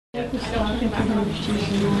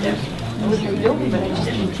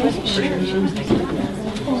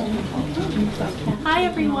Hi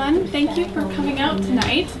everyone, thank you for coming out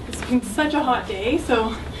tonight. It's been such a hot day, so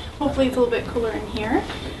hopefully it's a little bit cooler in here.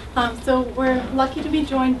 So we're lucky to be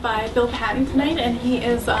joined by Bill Padding tonight, and he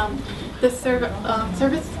is the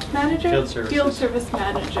service manager? Field service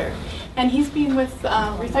manager. And he's been with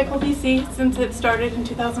RecycleBC since it started in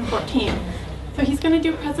 2014. So he's going to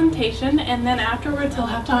do a presentation, and then afterwards he'll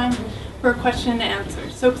have time for a question and answer.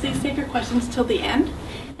 So please save your questions till the end.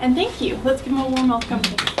 And thank you. Let's give him a warm welcome.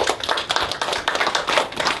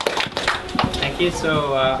 Thank you.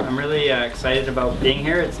 So I'm really excited about being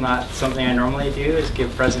here. It's not something I normally do, is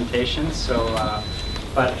give presentations. So,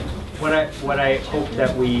 but what I hope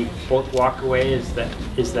that we both walk away is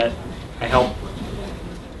that I help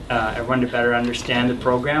everyone to better understand the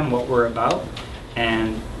program, what we're about,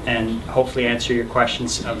 and hopefully answer your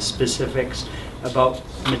questions of specifics about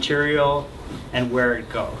material and where it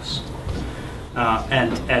goes,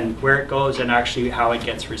 and where it goes and actually how it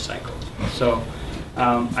gets recycled. So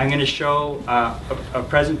I'm going to show a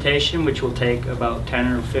presentation which will take about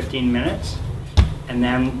 10 or 15 minutes, and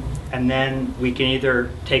then we can either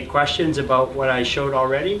take questions about what I showed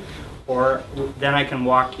already, or then I can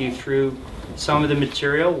walk you through some of the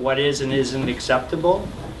material, what is and isn't acceptable,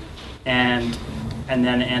 and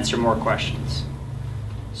then answer more questions.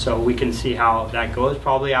 So we can see how that goes.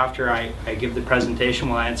 Probably after I give the presentation,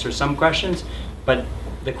 we'll answer some questions, but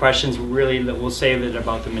the questions really, we'll save it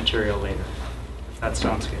about the material later, if that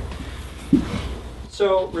sounds good.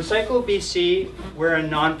 So RecycleBC, we're a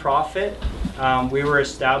non-profit. We were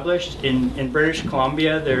established in British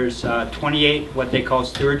Columbia. There's 28 what they call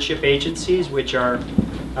stewardship agencies, which are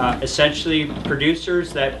essentially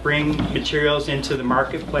producers that bring materials into the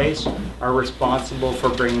marketplace are responsible for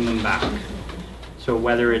bringing them back. So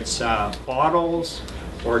whether it's bottles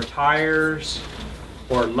or tires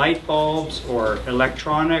or light bulbs or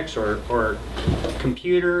electronics or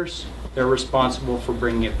computers, they're responsible for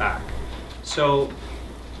bringing it back. So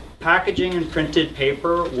packaging and printed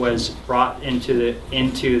paper was brought into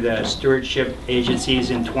the stewardship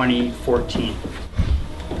agencies in 2014.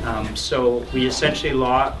 So we essentially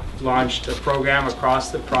launched a program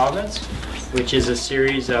across the province, which is a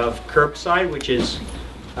series of curbside, which is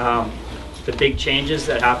the big changes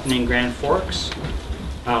that happen in Grand Forks,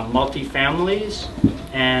 multi-families,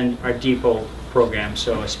 and our depot program,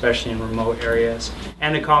 so especially in remote areas,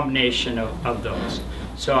 and a combination of those.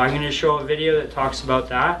 So I'm going to show a video that talks about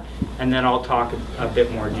that, and then I'll talk a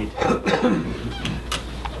bit more detail.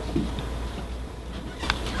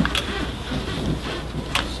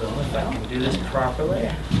 So if I can do this properly.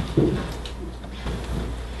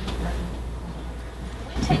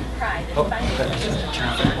 Take pride in finding there's a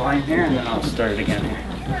traffic line here, and then I'll start it again here.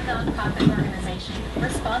 We're a non-profit organization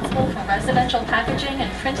responsible for residential packaging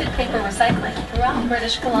and printed paper recycling throughout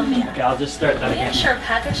British Columbia. Okay, I'll just start that We again. ensure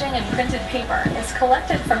packaging and printed paper is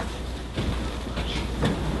collected from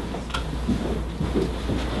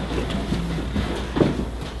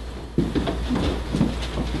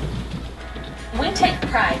We take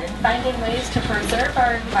pride in finding ways to preserve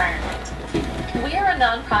our environment. We are a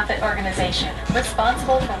non-profit organization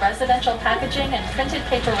responsible for residential packaging and printed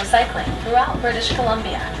paper recycling throughout British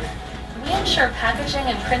Columbia. We ensure packaging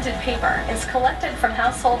and printed paper is collected from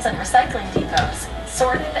households and recycling depots,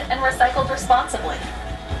 sorted and recycled responsibly.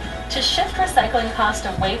 To shift recycling cost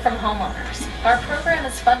away from homeowners, our program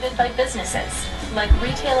is funded by businesses, like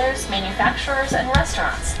retailers, manufacturers, and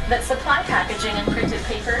restaurants that supply packaging and printed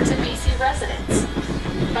paper to BC residents.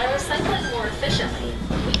 By recycling more efficiently,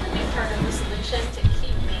 we can be part of the solution to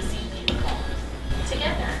keep BC beautiful.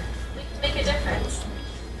 Together, we can make a difference.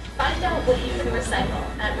 Find out what you can recycle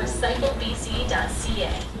at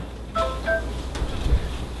recyclebc.ca.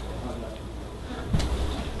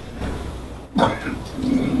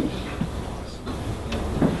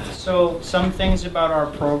 So some things about our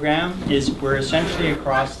program is we're essentially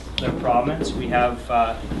across the province. We have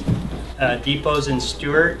depots in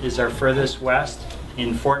Stewart is our furthest west,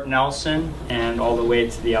 in Fort Nelson, and all the way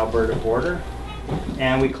to the Alberta border.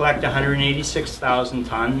 And we collect 186,000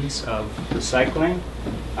 tons of recycling,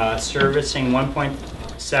 servicing over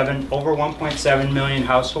 1.7 million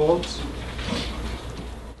households.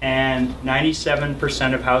 And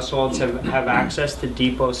 97% of households have access to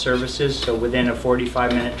depot services, so within a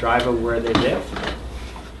 45-minute drive of where they live.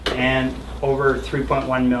 And over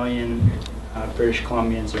 3.1 million British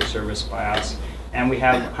Columbians are serviced by us. And we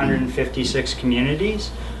have 156 communities.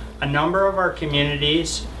 A number of our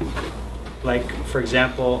communities, like for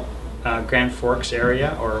example, Grand Forks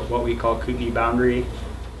area, or what we call Kootenay Boundary,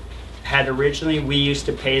 had originally, we used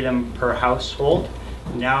to pay them per household.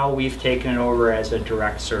 Now we've taken it over as a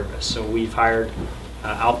direct service. So we've hired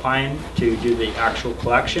Alpine to do the actual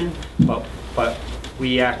collection, but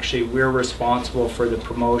we're responsible for the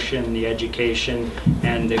promotion, the education,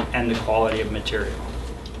 and the quality of material.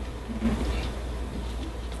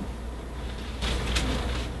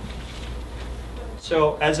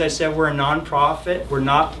 So as I said, we're a nonprofit. We're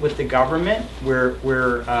not with the government. The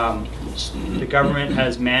government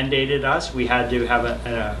has mandated us. We had to have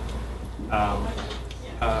a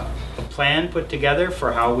plan put together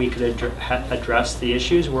for how we could address the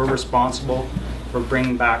issues. We're responsible for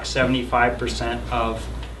bringing back 75% of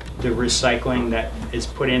the recycling that is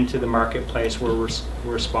put into the marketplace. We're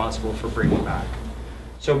responsible for bringing back.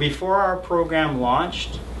 So before our program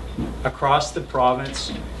launched across the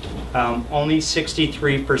province, only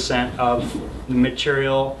 63% of the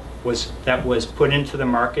material that was put into the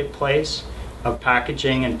marketplace of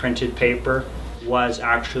packaging and printed paper was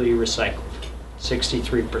actually recycled.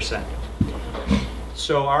 63%.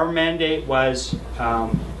 So our mandate was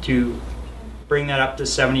to bring that up to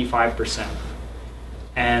 75%,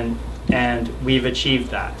 and we've achieved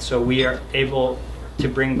that. So we are able to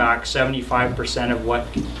bring back 75% of what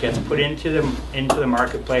gets put into the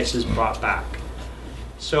marketplace is brought back.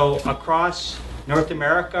 So across North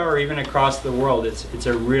America or even across the world, it's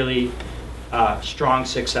a really strong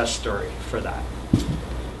success story for that.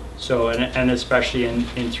 So and especially in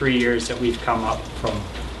 3 years that we've come up from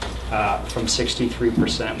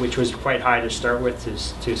 63%, which was quite high to start with, to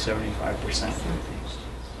 75%.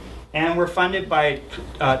 And we're funded by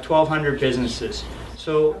 1,200 businesses.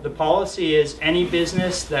 So the policy is any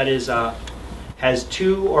business that has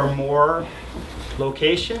 2 or more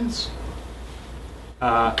locations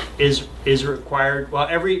is required. Well,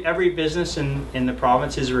 every business in the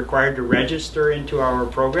province is required to register into our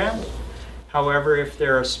program. However, if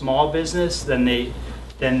they're a small business, then they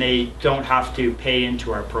don't have to pay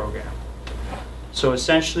into our program. So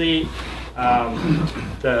essentially,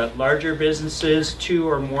 the larger businesses, 2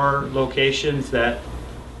 or more locations that,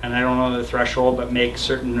 and I don't know the threshold, but make a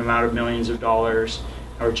certain amount of millions of dollars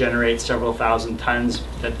or generate several thousand tons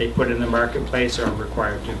that they put in the marketplace, are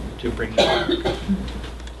required to bring them back.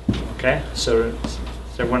 Okay, so does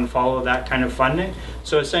everyone follow that kind of funding?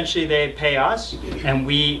 So essentially they pay us, and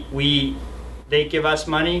they give us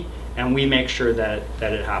money, and we make sure that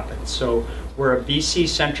it happens. So we're a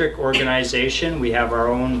BC-centric organization. We have our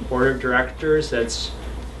own board of directors that's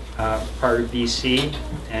part of BC,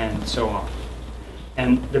 and so on.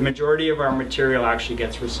 And the majority of our material actually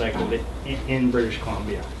gets recycled in British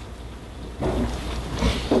Columbia.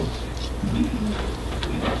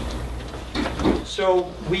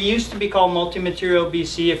 So we used to be called Multi-Material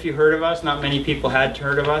BC, if you heard of us. Not many people had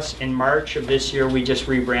heard of us. In March of this year, we just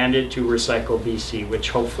rebranded to RecycleBC, which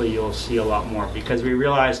hopefully you'll see a lot more, because we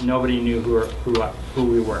realized nobody knew who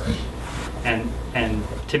we were. And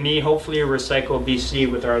to me, hopefully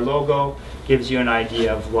RecycleBC with our logo gives you an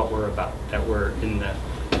idea of what we're about, that we're in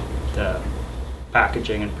the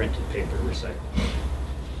packaging and printed paper recycling.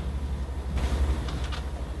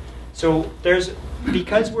 So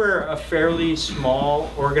because we're a fairly small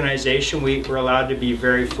organization, we're allowed to be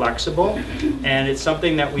very flexible, and it's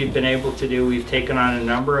something that we've been able to do. We've taken on a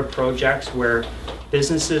number of projects where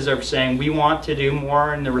businesses are saying, we want to do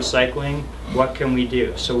more in the recycling, what can we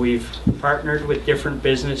do? So we've partnered with different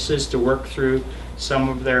businesses to work through some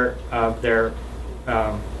of their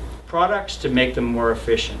products to make them more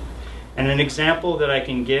efficient. And an example that I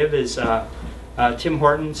can give is Tim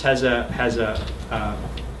Hortons has a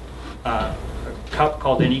cup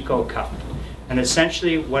called an Eco Cup, and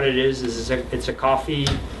essentially what it is it's a coffee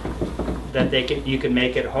that you can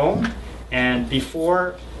make at home. And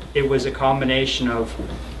before, it was a combination of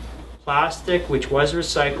plastic, which was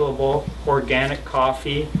recyclable, organic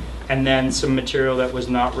coffee, and then some material that was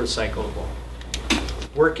not recyclable.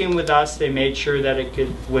 Working with us, they made sure that it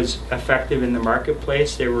was effective in the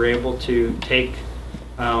marketplace. They were able to take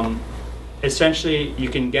essentially, you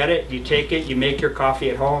can get it, you take it, you make your coffee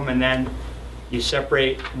at home, and then you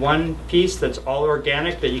separate one piece that's all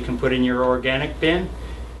organic that you can put in your organic bin,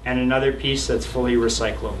 and another piece that's fully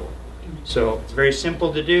recyclable. So it's very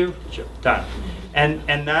simple to do, done.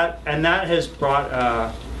 And that has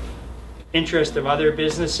brought interest of other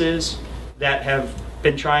businesses that have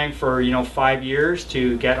been trying for 5 years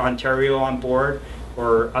to get Ontario on board,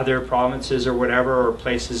 or other provinces or whatever, or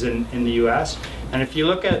places in the US. And if you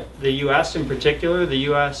look at the US in particular, the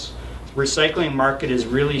US recycling market is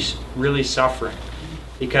really suffering,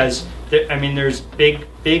 because there's big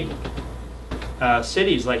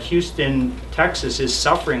cities like Houston, Texas is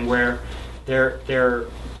suffering, where they're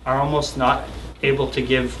almost not able to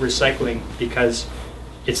give recycling because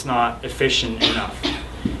it's not efficient enough.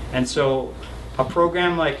 And so a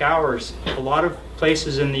program like ours, a lot of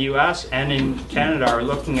places in the US and in Canada are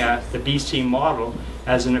looking at the BC model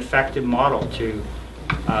as an effective model to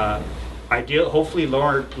hopefully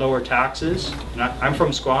lower taxes. And I'm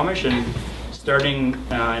from Squamish, and starting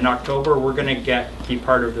in October, we're going to be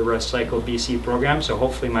part of the RecycleBC program, so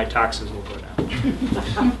hopefully my taxes will go down.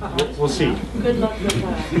 We'll see. Good luck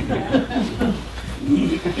with that.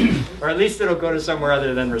 Or at least it'll go to somewhere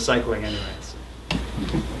other than recycling anyways.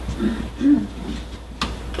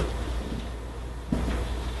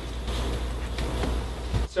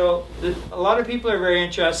 So a lot of people are very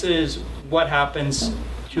interested in what happens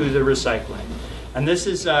to the recycling. And this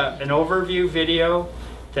is an overview video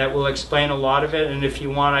that will explain a lot of it, and if you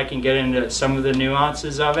want I can get into some of the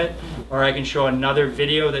nuances of it, or I can show another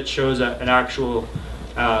video that shows an actual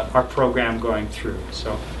our program going through.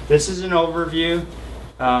 So this is an overview,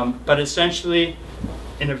 but essentially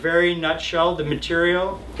in a very nutshell, the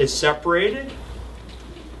material is separated,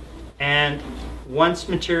 and once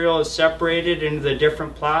material is separated into the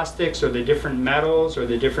different plastics or the different metals or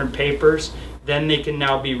the different papers, then they can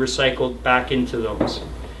now be recycled back into those.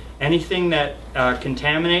 Anything that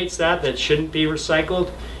contaminates that shouldn't be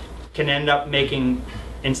recycled can end up making,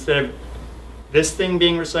 instead of this thing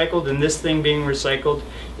being recycled and this thing being recycled,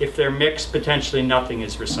 if they're mixed, potentially nothing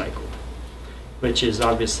is recycled, which is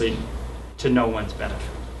obviously to no one's benefit.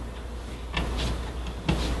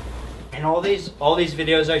 And all these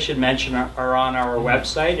videos I should mention are on our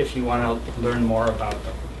website if you want to learn more about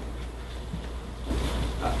them.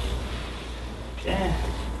 Okay.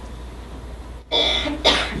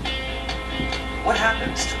 What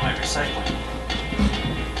happens to my recycling?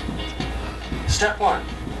 Step 1.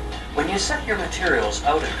 When you set your materials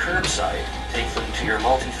out at curbside, take them to your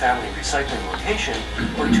multi-family recycling location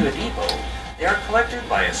or to a depot, they are collected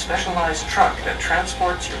by a specialized truck that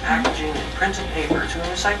transports your packaging and printed paper to a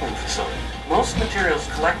recycling facility. Most materials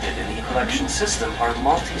collected in the collection system are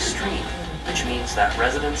multi-stream, which means that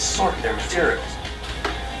residents sort their materials.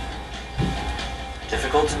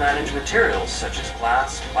 Difficult to manage materials such as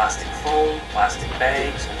glass, plastic foam, plastic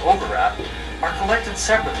bags, and overwrap are collected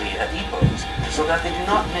separately at depots so that they do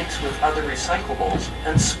not mix with other recyclables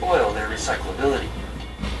and spoil their recyclability.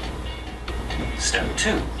 Step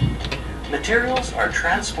 2. Materials are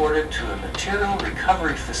transported to a material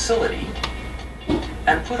recovery facility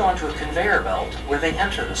and put onto a conveyor belt where they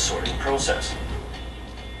enter the sorting process.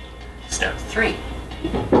 Step 3.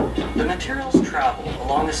 The materials travel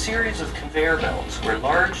along a series of conveyor belts where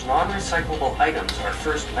large non-recyclable items are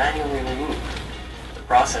first manually removed. The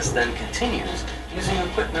process then continues using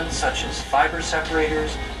equipment such as fiber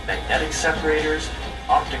separators, magnetic separators,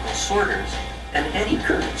 optical sorters, and eddy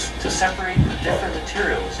currents to separate the different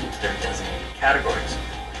materials into their designated categories.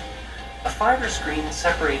 A fiber screen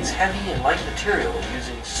separates heavy and light material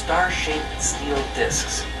using star-shaped steel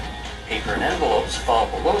discs. Paper and envelopes fall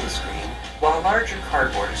below the screen, while larger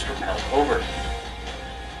cardboard is propelled over.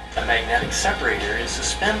 A magnetic separator is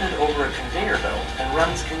suspended over a conveyor belt and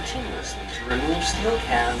runs continuously to remove steel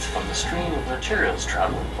cans from the stream of materials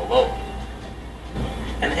traveling below.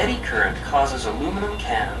 An eddy current causes aluminum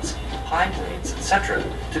cans, pie plates, etc.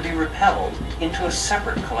 to be repelled into a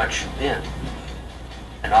separate collection bin.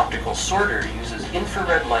 An optical sorter uses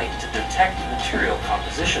infrared light to detect material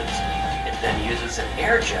compositions. It then uses an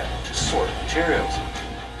air jet to sort materials.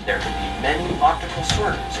 There can be many optical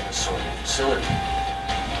sorters in a sorting facility.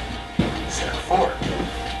 Step 4.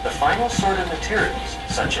 The final sorted materials,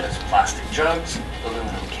 such as plastic jugs,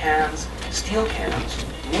 aluminum cans, steel cans,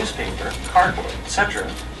 newspaper, cardboard, etc.,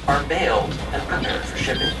 are baled and prepared for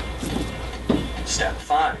shipping. Step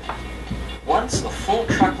 5. Once a full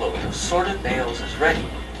truckload of sorted bales is ready,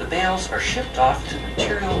 the bales are shipped off to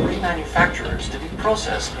material remanufacturers to be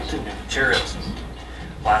processed into new materials.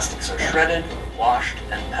 Plastics are shredded, washed,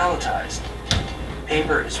 and palletized.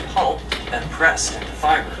 Paper is pulped and pressed into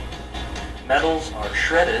fiber. Metals are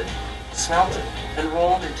shredded, smelted, and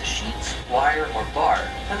rolled into sheets, wire, or bar,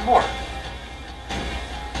 and more.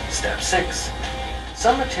 Step 6.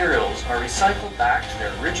 Some materials are recycled back to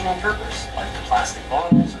their original purpose, like the plastic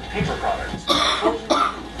bottles and paper products, closing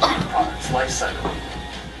the product's life cycle.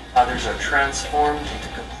 Others are transformed into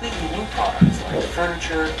completely new products like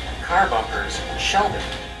furniture, car bumpers, and shelving.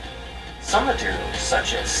 Some materials,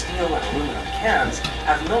 such as steel and aluminum cans,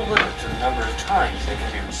 have no limit to the number of times they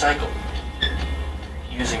can be recycled.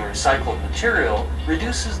 Using recycled material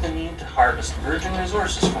reduces the need to harvest virgin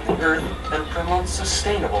resources from the earth and promotes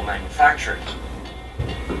sustainable manufacturing.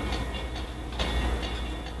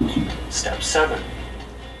 Step 7.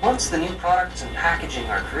 Once the new products and packaging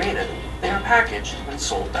are created, they are packaged and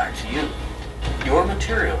sold back to you. Your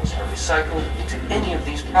materials are recycled into any of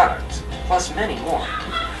these products, plus many more.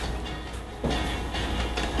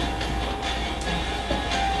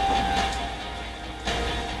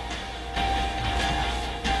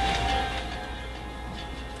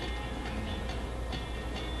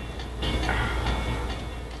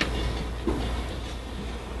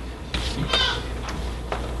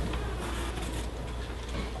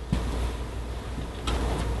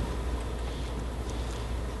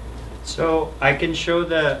 So I can show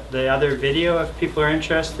the other video if people are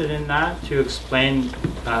interested in that to explain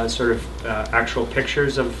sort of actual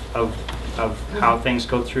pictures of how things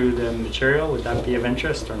go through the material. Would that be of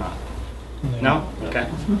interest or not? No? Okay.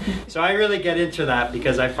 So I really get into that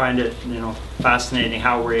because I find it, fascinating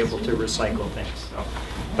how we're able to recycle things. So,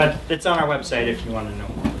 but it's on our website if you want to know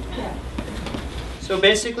more. So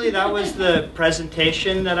basically that was the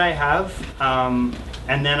presentation that I have.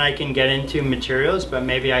 And then I can get into materials, but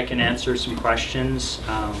maybe I can answer some questions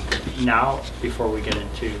now before we get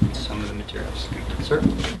into some of the materials. Sir?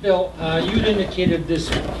 Bill, you'd indicated this,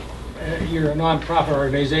 you're a nonprofit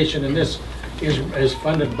organization, and this is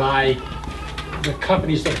funded by the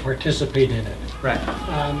companies that participate in it. Right.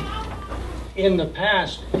 In the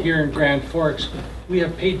past, here in Grand Forks, we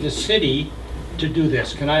have paid the city to do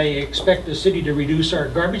this. Can I expect the city to reduce our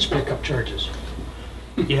garbage pickup charges?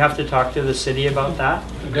 You have to talk to the city about that.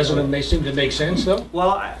 Doesn't it seem to make sense, though?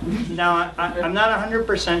 Well, I'm not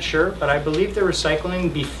 100% sure, but I believe the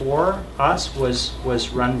recycling before us was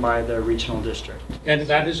run by the regional district. And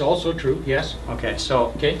that is also true, yes. Okay,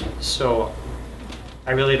 so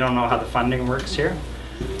I really don't know how the funding works here.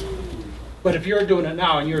 But if you're doing it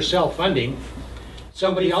now and you're self-funding,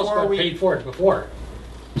 somebody else got paid for it before.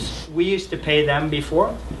 We used to pay them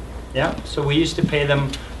before. Yeah, so we used to pay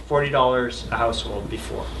them $40 a household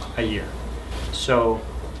before, a year. So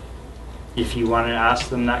if you want to ask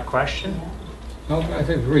them that question. No, I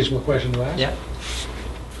think it's a reasonable question to ask. Yeah.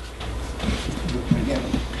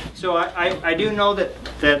 So I do know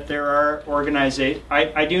that there are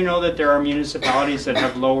I do know that there are municipalities that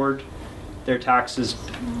have lowered their taxes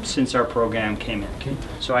since our program came in. Okay.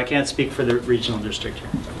 So I can't speak for the regional district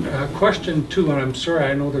here. Question 2, and I'm sorry,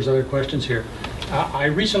 I know there's other questions here. I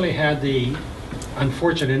recently had the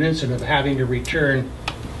unfortunate incident of having to return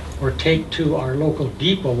or take to our local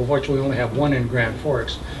depot, of which we only have one in Grand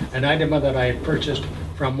Forks, an item that I had purchased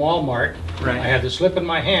from Walmart. Right. I had the slip in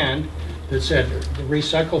my hand that said the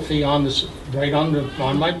recycle fee on this, right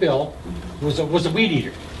on my bill was a weed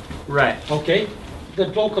eater. Right. Okay, the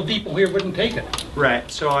local depot here wouldn't take it. Right.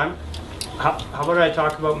 So how about I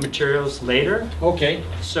talk about materials later? Okay.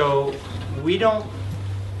 So we don't,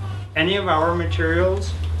 any of our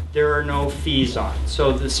materials, there are no fees on.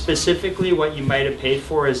 So specifically what you might have paid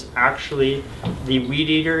for is actually the weed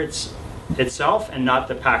eater itself and not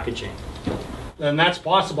the packaging. And that's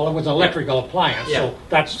possible. It was an electrical appliance, Yeah. so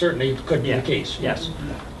that certainly could be the case. Yes.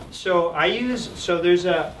 So I use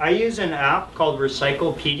an app called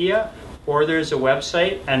RecyclePedia, or there's a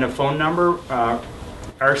website and a phone number,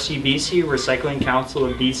 RCBC, Recycling Council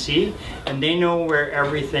of BC, and they know where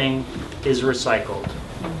everything is recycled.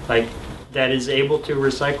 Like, that is able to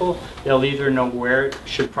recycle, they'll either know where it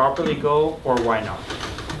should properly go or why not.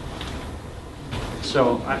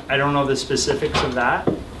 So I don't know the specifics of that.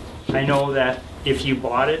 I know that if you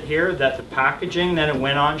bought it here, that the packaging that it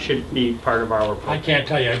went on should be part of our I program. can't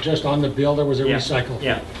tell you, just on the bill there was a recycle fee.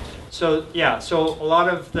 Yeah. So a lot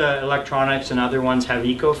of the electronics and other ones have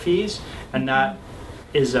eco fees, and that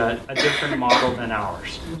is a different model than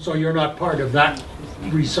ours. So you're not part of that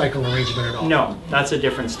recycle arrangement at all? No, that's a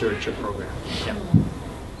different stewardship program. Yeah.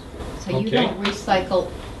 So you Okay. don't recycle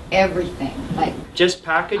everything, like Just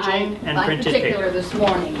packaging and in printed particular paper. this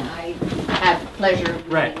morning, I had the pleasure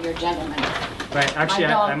of Right. meeting your gentleman. Right. Actually,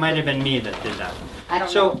 My dog- I might have been me that did that. I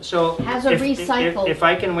don't know. So Has a recycle- if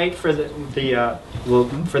I can wait for the Well, you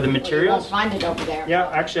won't materials. find it over there. Yeah,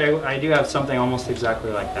 actually, I do have something almost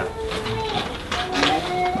exactly like that.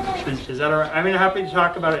 Is that all right? I'm happy to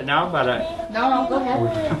talk about it now, but No, go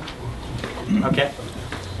ahead. okay.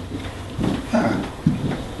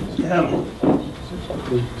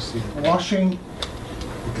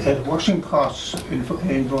 Washing costs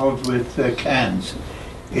involved with cans.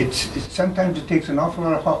 Sometimes it takes an awful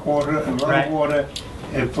lot of hot water and a lot Right. of water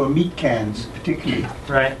for meat cans, particularly.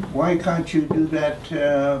 Right. Why can't you do that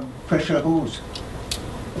pressure hose?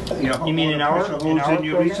 Hot You mean water in our- pressure in hose our in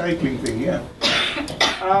your program? recycling thing? Yeah.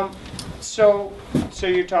 So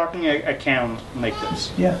you're talking a can like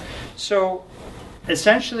this. Yeah. So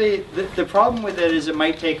essentially, the problem with it is it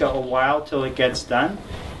might take a while till it gets done.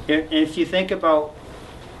 If you think about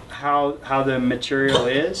how the material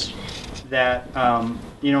is, that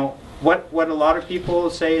what a lot of people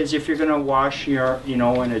say is if you're going to wash your, in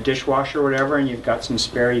a dishwasher or whatever, and you've got some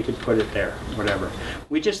spare, you could put it there, whatever.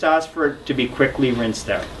 We just ask for it to be quickly rinsed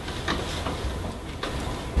out.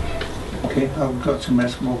 Okay, I've got some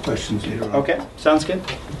more questions later on. Okay, sounds good.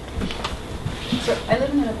 So I live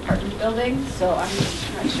in an apartment building, so I'm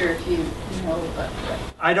not sure if you know, but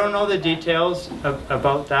I don't know the details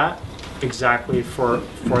about that exactly for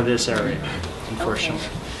this area, unfortunately.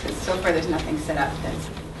 okay. So far there's nothing set up then.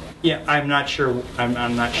 Yeah, I'm not sure.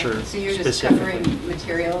 I'm not sure So you're just specifically. covering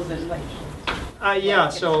materials and like. Yeah.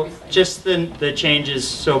 Like So it's recycled. just the changes.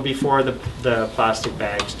 So before the plastic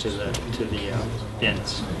bags to the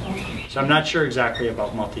bins. So I'm not sure exactly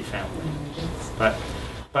about multifamily, but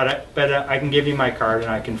I can give you my card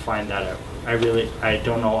and I can find that out. I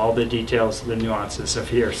don't know all the details, the nuances of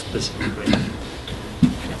here specifically.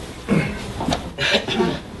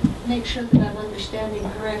 Make sure that I'm understanding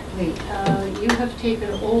correctly. You have taken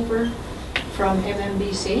over from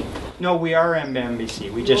MMBC? No, we are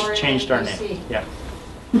MMBC. We You just are changed our name. MMBC. Yeah.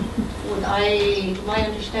 My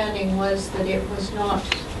understanding was that it was not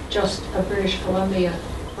just a British Columbia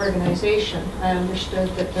organization. I understood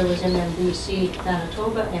that there was MMBC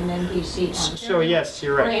Manitoba, MMBC Ontario. So yes,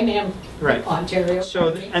 you're Or right. MM Right. Ontario.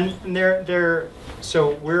 So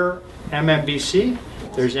so we're MMBC.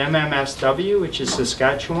 There's MMSW, which is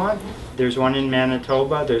Saskatchewan. There's one in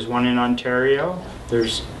Manitoba. There's one in Ontario.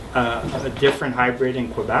 There's a different hybrid in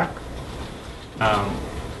Quebec.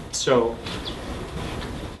 So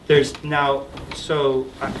there's now. So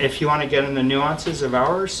if you want to get in the nuances of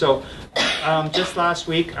ours, so just last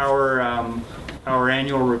week our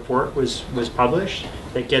annual report was published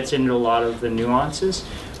that gets into a lot of the nuances,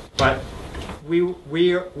 but.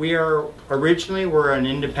 We are originally we're an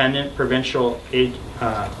independent provincial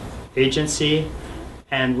agency,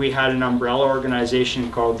 and we had an umbrella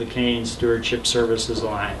organization called the Canadian Stewardship Services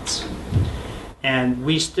Alliance, and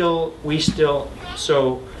we still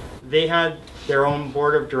so they had their own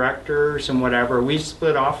board of directors and whatever. We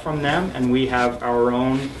split off from them, and we have our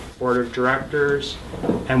own board of directors,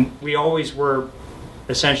 and we always were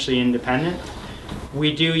essentially independent.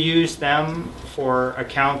 We do use them for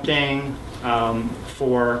accounting.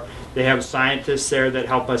 They have scientists there that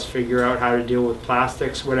help us figure out how to deal with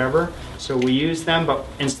plastics, whatever. So we use them, but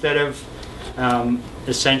instead of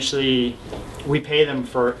essentially, we pay them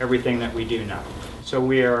for everything that we do now. So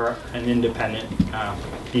we are an independent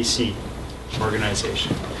BC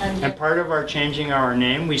organization. And part of our changing our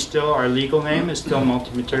name, our legal name is still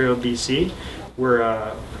Multimaterial BC. We're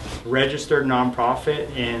a registered nonprofit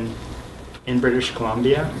in British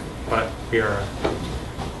Columbia,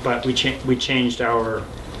 but we changed our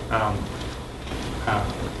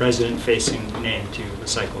resident-facing name to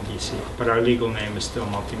RecycleBC, but our legal name is still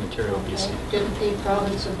Multimaterial BC. Didn't the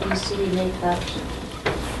province of BC make that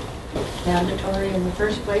mandatory in the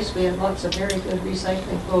first place? We had lots of very good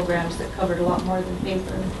recycling programs that covered a lot more than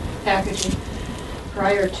paper and packaging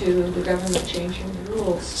prior to the government changing the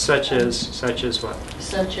rules. Such as what?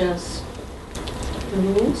 Such as the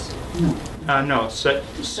rules? No. Such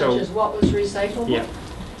as what was recyclable? Yeah.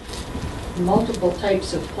 Multiple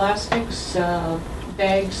types of plastics,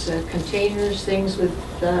 bags, containers, things with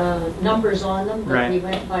numbers on them. That Right. we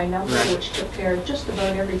went by number, Right. which took care of just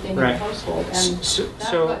about everything in Right. the household. And So- that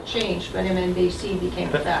so- got changed when MNBC became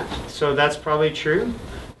a fact. So that's probably true,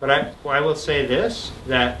 but I will say this,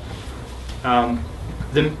 that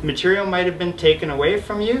the material might have been taken away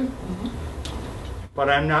from you, but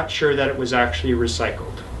I'm not sure that it was actually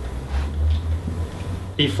recycled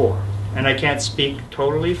before. And I can't speak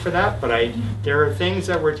totally for that, but there are things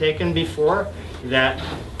that were taken before that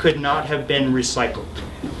could not have been recycled.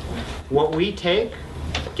 What we take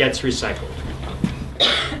gets recycled.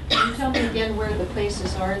 Can you tell me again where the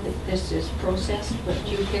places are that this is processed,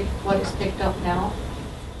 what is picked up now?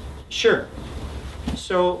 Sure.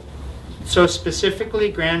 So specifically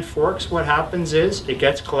Grand Forks, what happens is it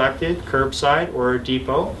gets collected curbside or a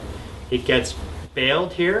depot. It gets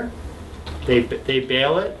baled here. They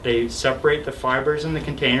bale it. They separate the fibers in the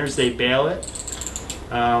containers. They bale it.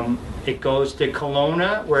 It goes to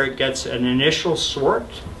Kelowna where it gets an initial sort,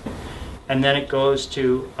 and then it goes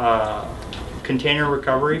to a container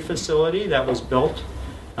recovery facility that was built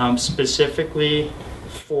specifically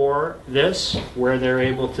for this, where they're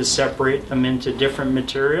able to separate them into different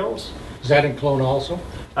materials. Is that in Kelowna also?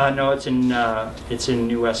 No, it's in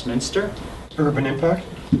New Westminster. Urban impact?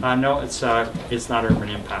 No, it's not Urban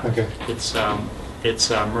Impact. Okay. It's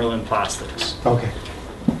Merlin Plastics. Okay.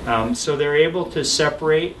 So they're able to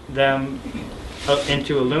separate them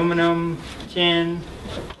into aluminum, tin,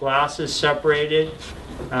 glass is separated.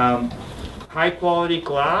 high quality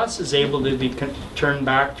glass is able to be turned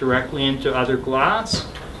back directly into other glass,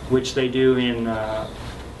 which they do in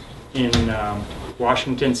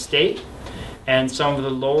Washington State. And some of the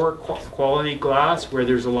lower quality glass, where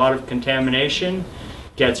there's a lot of contamination,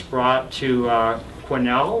 gets brought to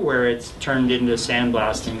Quesnel, where it's turned into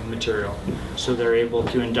sandblasting material. So they're able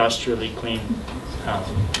to industrially clean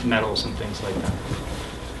metals and things like that.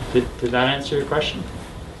 Did that answer your question?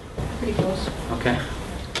 Pretty close. Okay.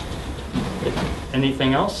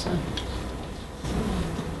 Anything else?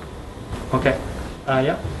 Okay.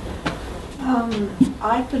 Yeah.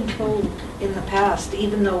 I've been told in the past,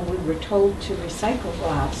 even though we were told to recycle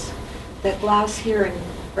glass, that glass here in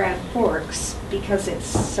Grand Forks, because it's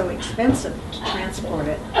so expensive to transport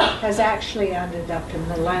it, has actually ended up in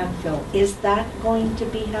the landfill. Is that going to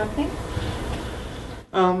be happening?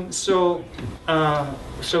 So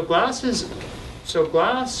glass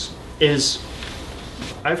is.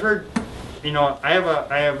 I've heard. You know, I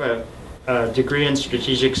have a degree in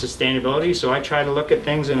strategic sustainability, so I try to look at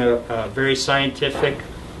things in a very scientific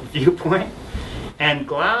viewpoint. And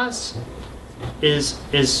glass is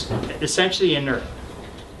essentially inert.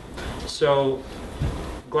 So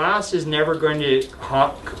glass is never going to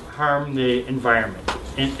harm the environment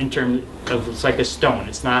in terms of, it's like a stone.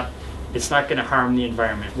 It's not going to harm the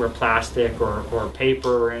environment, where plastic or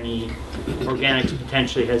paper or any organics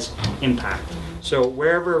potentially has impact. So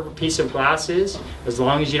wherever a piece of glass is, as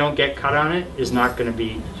long as you don't get cut on it, is not going to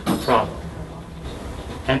be a problem.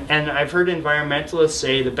 And I've heard environmentalists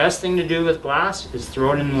say the best thing to do with glass is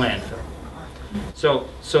throw it in the landfill.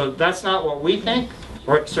 So that's not what we think.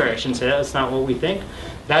 Or sorry, I shouldn't say that. That's not what we think.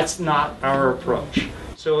 That's not our approach.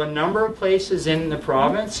 So a number of places in the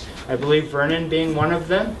province, I believe Vernon being one of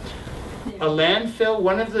them, a landfill,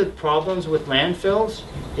 one of the problems with landfills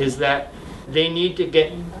is that they need to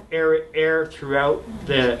get air throughout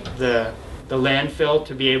the landfill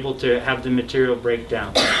to be able to have the material break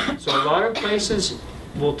down. So a lot of places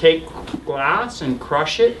will take glass and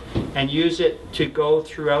crush it and use it to go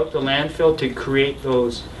throughout the landfill to create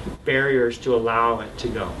those barriers to allow it to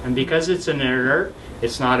go. And because it's an inert,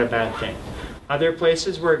 it's not a bad thing. Other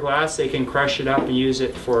places where glass, they can crush it up and use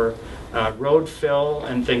it for road fill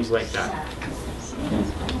and things like that.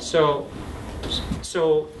 So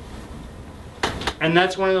and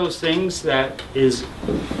that's one of those things that is,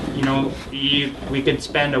 you know, we could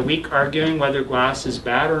spend a week arguing whether glass is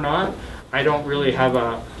bad or not. I don't really have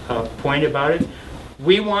a point about it.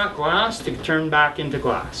 We want glass to turn back into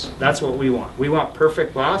glass. That's what we want. We want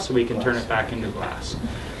perfect glass so we can turn it back into glass.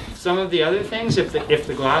 Some of the other things, if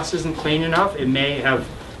the glass isn't clean enough, it may have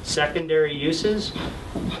secondary uses.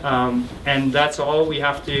 And that's all we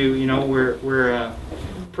have to, you know, we're a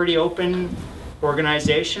pretty open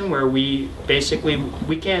organization where we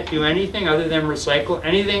can't do anything other than recycle.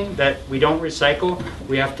 Anything that we don't recycle,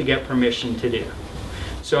 we have to get permission to do.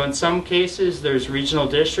 So in some cases, there's regional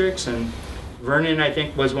districts, and Vernon, I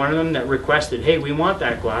think, was one of them that requested, hey, we want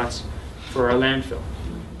that glass for our landfill,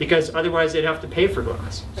 because otherwise they'd have to pay for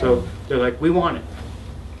glass. So they're like, we want it.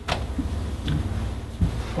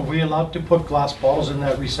 Are we allowed to put glass bottles in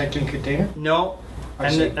that recycling container? No.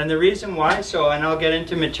 And the reason why, and I'll get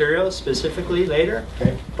into materials specifically later,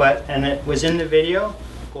 okay. And it was in the video,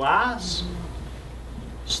 glass,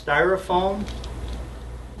 styrofoam,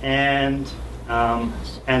 and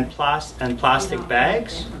plastic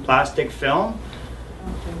bags, plastic film,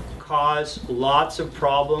 cause lots of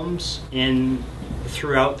problems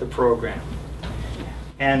throughout the program.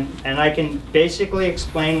 And I can basically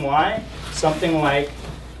explain why. Something like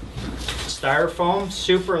styrofoam,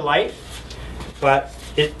 super light, but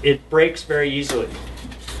it breaks very easily.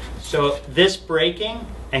 So this breaking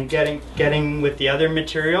and getting with the other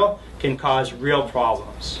material can cause real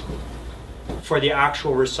problems for the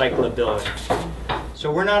actual recyclability.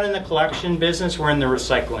 So we're not in the collection business, we're in the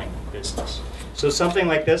recycling business. So something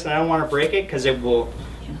like this, and I don't want to break it because it will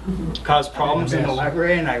cause problems in the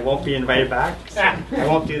library and I won't be invited back. So I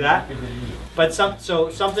won't do that. But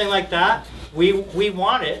something like that, we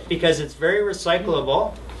want it because it's very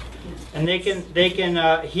recyclable. And they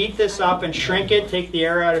can heat this up and shrink it, take the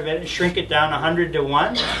air out of it, and shrink it down 100 to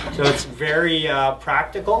 1. So it's very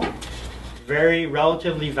practical, very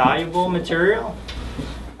relatively valuable material,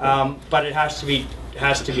 but it has to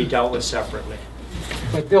be dealt with separately.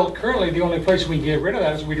 But Bill, currently the only place we can get rid of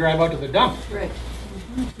that is we drive out to the dump. Right.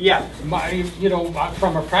 Yeah.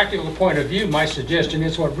 From a practical point of view, my suggestion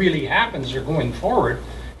is what really happens or going forward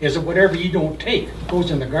is that whatever you don't take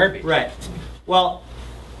goes in the garbage. Right. Well,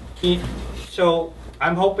 so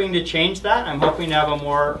I'm hoping to change that. I'm hoping to have a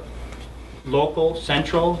more local,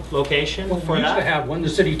 central location for We used that. to have one, the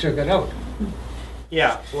city took it out.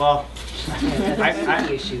 Yeah, well,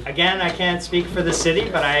 again, I can't speak for the city,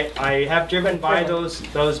 but I have driven by those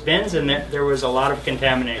bins, and there was a lot of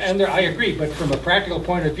contamination. And I agree, but from a practical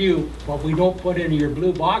point of view, what we don't put into your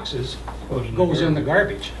blue boxes goes in the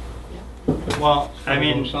garbage. Well, I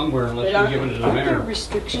mean, somewhere unless But we give it to the aren't there mayor.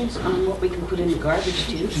 restrictions on what we can put in the garbage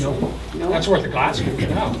tins? No, No? that's worth the glass goes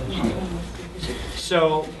now.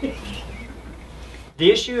 so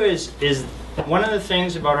the issue is one of the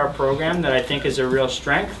things about our program that I think is a real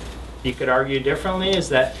strength, you could argue differently, is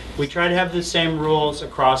that we try to have the same rules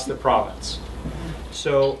across the province.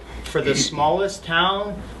 So for the smallest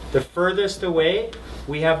town, the furthest away,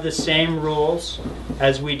 we have the same rules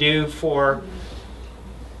as we do for.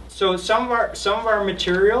 So some of our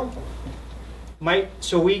material might.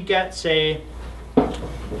 So we get, say, I'm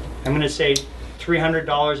going to say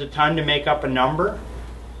 $300 a ton to make up a number.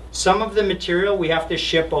 Some of the material we have to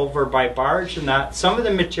ship over by barge, and that some of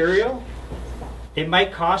the material, it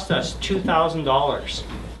might cost us $2,000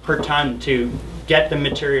 per ton to get the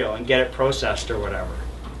material and get it processed or whatever.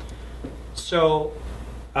 So,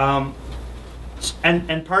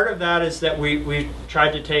 and part of that is that we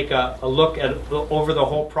tried to take a look at over the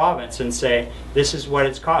whole province and say, this is what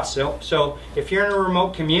it's cost. So if you're in a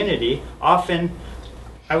remote community, often,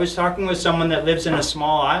 I was talking with someone that lives in a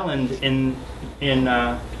small island in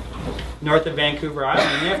north of Vancouver Island,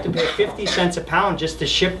 and they have to pay 50 cents a pound just to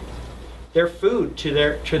ship their food to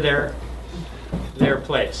their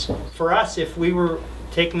place. For us, if we were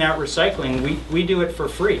taking out recycling, we do it for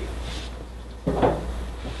free.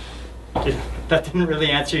 That didn't really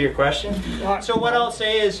answer your question. So what I'll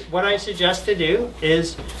say is, what I suggest to do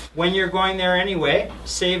is, when you're going there anyway,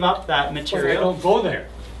 save up that material. Don't go there.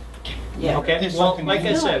 Yeah. Okay. It's Well, not like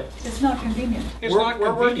I said, It's not convenient. It's we're not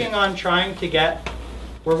working convenient. on trying to get.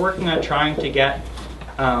 We're working on trying to get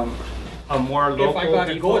a more local. If I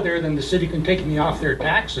gotta depot. go there, then the city can take me off their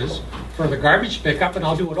taxes for the garbage pickup, and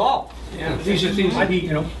I'll do it all. Yeah, these are things I- that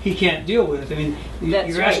you know. he can't deal with. I mean, That's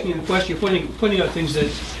you're right. asking a question, you're pointing out things that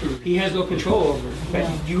he has no control over. But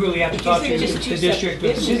you really have to talk to These are the just two district or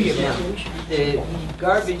separate the city businesses about now. it. The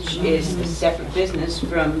garbage is a separate business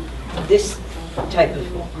from this type of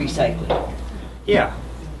recycling. Yeah.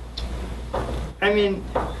 I mean,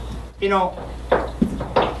 you know,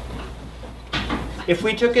 if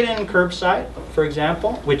we took it in curbside, for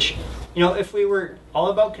example, which, you know, if we were all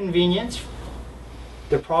about convenience,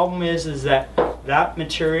 the problem is that that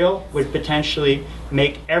material would potentially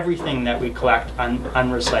make everything that we collect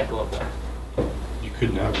unrecyclable. You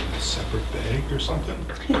couldn't have a separate bag or something?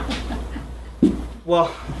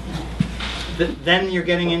 Well, then you're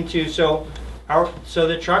getting into, so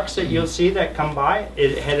the trucks that you'll see that come by,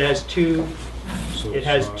 it has two. So It it's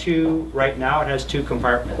has not two, right now it has two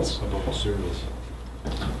compartments. about service.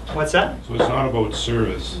 What's that? So it's not about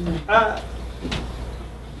service.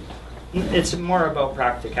 It's more about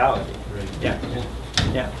practicality. Right. Yeah,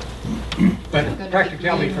 yeah. But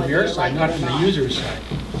practicality from your side, not from the user's side.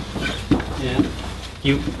 Yeah.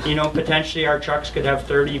 You know, potentially our trucks could have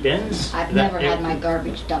 30 bins. I've never had my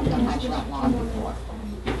garbage dumped on my front lawn before.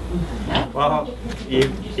 Well,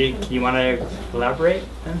 you want to elaborate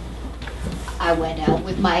then? I went out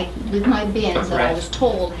with my bins that I Right. was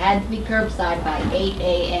told had to be curbside by 8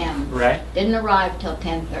 a.m. Right, Didn't arrive till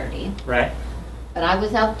 10:30, right, but I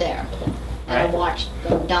was out there. And I Right. watched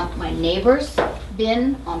them dump my neighbor's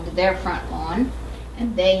bin onto their front lawn,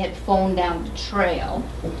 and they had phoned down the trail,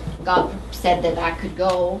 said that I could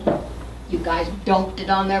go. You guys dumped it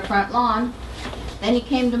on their front lawn. Then you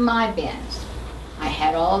came to my bins. I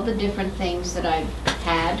had all the different things that I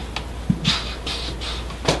had.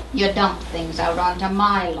 You dumped things out onto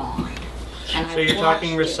my lawn. And So I you're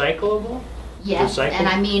talking watched it. recyclable? Yes, and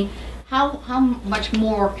recyclable? I mean, how much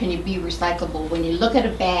more can you be recyclable when you look at a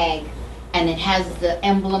bag and it has the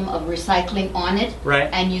emblem of recycling on it? Right.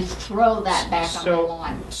 And you throw that back on the So,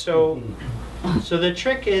 lawn. so the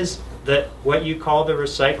trick is that what you call the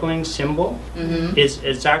recycling symbol Mhm. is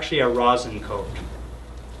it's actually a rosin code.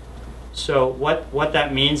 So what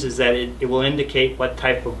that means is that it will indicate what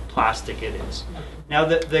type of plastic it is. Now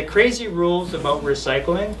the crazy rules about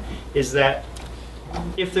recycling is that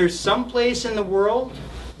if there's some place in the world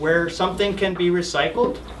where something can be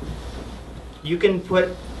recycled, you can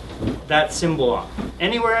put that symbol on.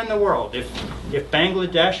 Anywhere in the world. If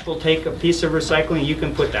Bangladesh will take a piece of recycling, you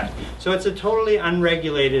can put that. So it's a totally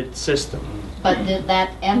unregulated system. But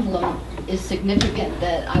that emblem is significant.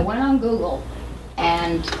 That I went on Google,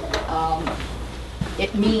 and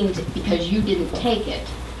it means because you didn't take it.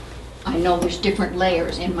 I know there's different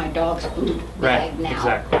layers in my dog's food bag Right, now.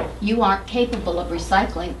 exactly. You aren't capable of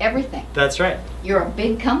recycling everything. That's right. You're a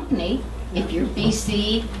big company. If you're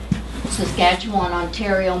BC, Saskatchewan,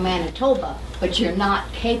 Ontario, Manitoba, but you're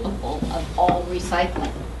not capable of all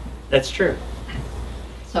recycling. That's true.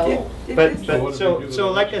 So,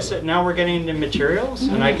 So like I said, now we're getting into materials,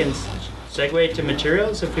 and I can segue to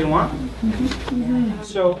materials if we want.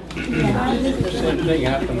 So, Same thing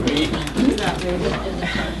happened to me.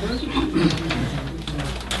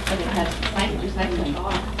 but it has recycling.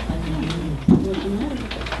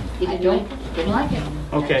 You didn't like it.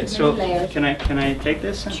 okay, so can I take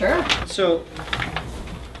this? Sure. So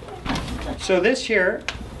this here,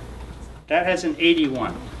 that has an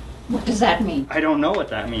 81. What does that mean? I don't know what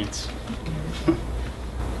that means.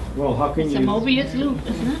 Well, how can It's a Mobius loop,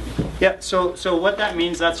 isn't it? Yeah, so what that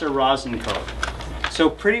means, that's a rosin code. So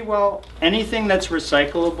pretty well, anything that's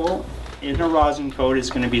recyclable in a rosin code is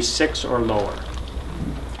going to be 6 or lower.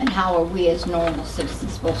 And how are we as normal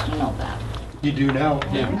citizens supposed to know that? You do now.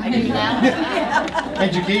 I do that.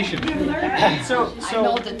 Education. So I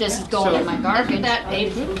know that this is going in my garbage. That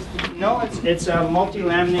Dave? no, it's a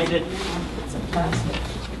multi-laminated.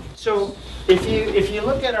 So if you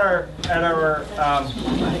look at our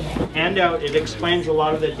handout, it explains a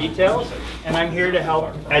lot of the details, and I'm here to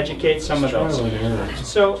help educate some of those.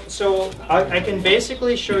 So I can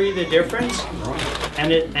basically show you the difference,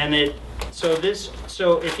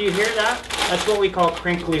 so if you hear that, that's what we call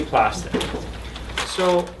crinkly plastic.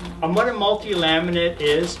 So what a multi-laminate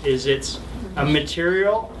is it's a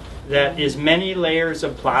material that is many layers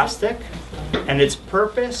of plastic, and its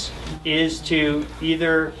purpose is to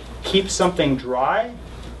either keep something dry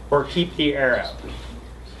or keep the air out.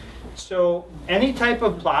 So any type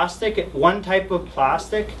of plastic, one type of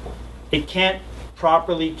plastic, it can't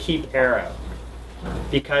properly keep air out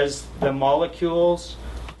because the molecules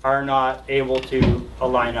are not able to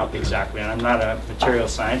align up exactly. And I'm not a material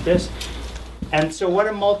scientist. And so what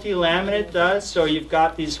a multi-laminate does, so you've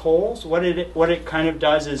got these holes, what it kind of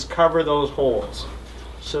does is cover those holes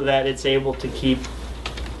so that it's able to keep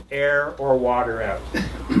air or water out.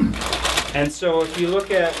 And so if you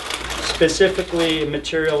look at specifically a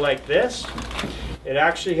material like this, it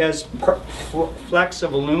actually has flecks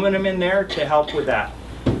of aluminum in there to help with that.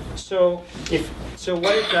 So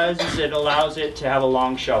what it does is it allows it to have a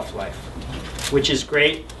long shelf life, which is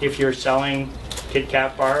great if you're selling Kit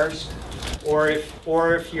Kat bars, or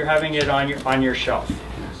if you're having it on your shelf,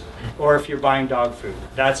 or if you're buying dog food.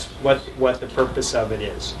 That's what the purpose of it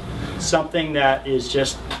is. Something that is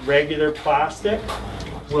just regular plastic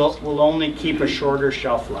will only keep a shorter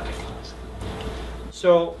shelf life.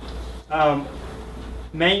 So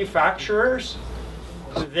manufacturers,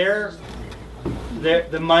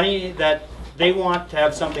 the money that they want to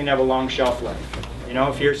have something to have a long shelf life. You know,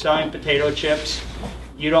 if you're selling potato chips,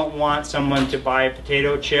 you don't want someone to buy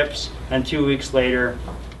potato chips and 2 weeks later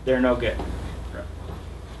they're no good.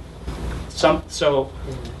 So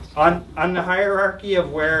on the hierarchy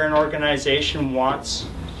of where an organization wants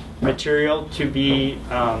material to be,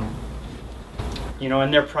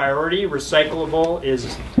 in their priority, recyclable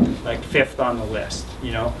is like 5th on the list.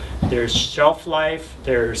 You know, there's shelf life,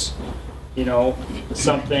 there's,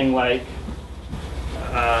 something like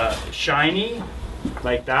shiny,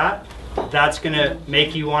 like that. That's going to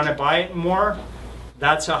make you want to buy it more.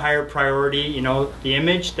 That's a higher priority, the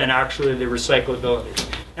image, than actually the recyclability.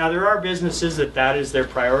 Now, there are businesses that is their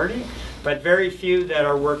priority, but very few that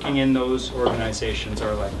are working in those organizations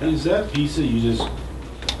are like that. Is that piece that you just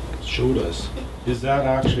showed us, is that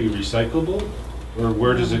actually recyclable? Or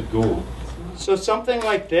where does it go? So something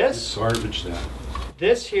like this. It's garbage then.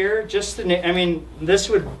 This here, this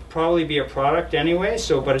would probably be a product anyway,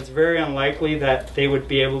 but it's very unlikely that they would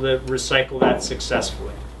be able to recycle that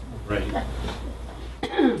successfully. Right.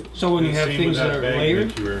 So when you have things that are layered?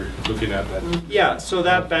 That you were looking at that. Yeah, so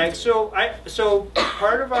that bag. So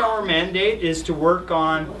part of our mandate is to work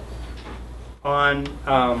on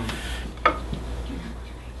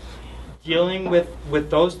dealing with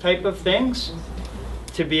those type of things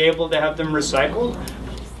to be able to have them recycled.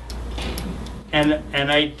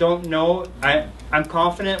 And I don't know, I'm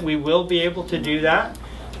confident we will be able to do that,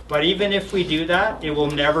 but even if we do that, it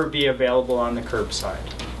will never be available on the curbside.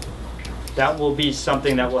 That will be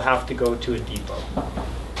something that will have to go to a depot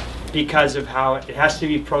because of how it has to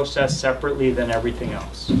be processed separately than everything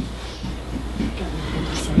else.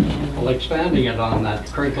 Well, expanding it on that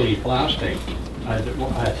crinkly plastic, I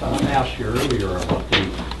asked you earlier about the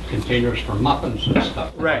containers for muffins and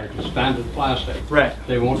stuff. Right. Expanded plastic. Right.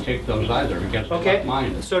 They won't take those either because they're Okay. not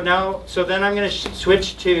mine. So then I'm going to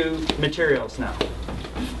switch to materials now.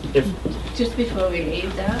 Just before we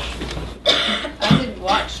leave that, I did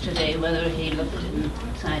watch today whether he looked in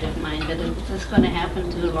side of mind, but is this going to happen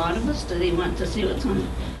to a lot of us? Do they want to see what's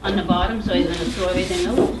on the bottom, so he's going to throw everything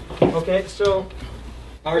out? Okay, so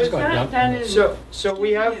Ours got dumped. so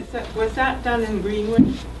we have. Was that done in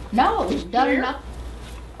Greenwood? No, it's done Here? enough.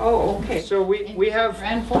 Oh, okay. So we have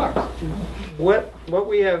Grand Forks. what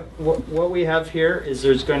we have here is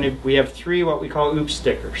we have 3 what we call oops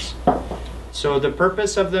stickers. So the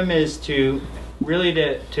purpose of them is to really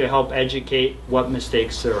to help educate what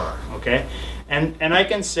mistakes there are, okay? And I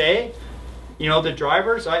can say, you know, the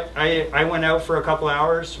drivers, I went out for a couple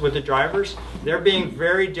hours with the drivers. They're being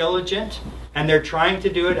very diligent and they're trying to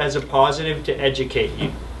do it as a positive to educate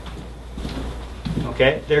you.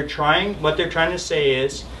 Okay? What they're trying to say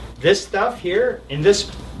is this stuff here in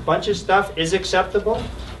this bunch of stuff is acceptable.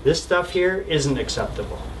 This stuff here isn't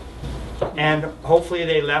acceptable. And hopefully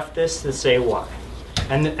they left this to say why.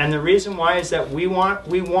 And the reason why is that we want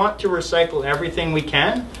to recycle everything we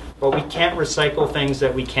can, but we can't recycle things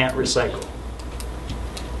that we can't recycle.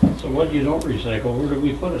 So what you don't recycle, where do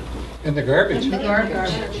we put it? In the garbage. In the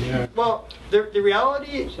garbage. Yeah. Well, the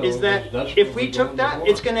reality is that if we took that,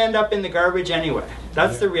 it's going to end up in the garbage anyway.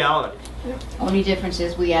 That's the reality. Only difference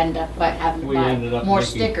is we end up by having to buy more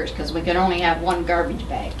stickers because we can only have 1 garbage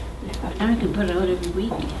bag. I can put it out every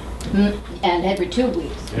week. And every 2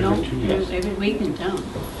 weeks. Every week in town.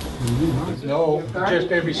 No,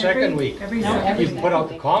 just every second week. Every You can put out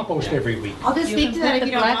the compost every week. I'll just speak to that if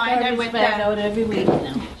you don't mind. I'm with out every week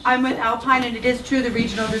now. I'm with Alpine, and it is true the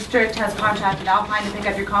regional district has contracted Alpine to pick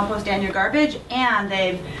up your compost and your garbage, and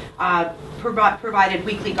they've provided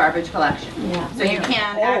weekly garbage collection. Yeah. So you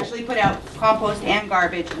can actually put out compost and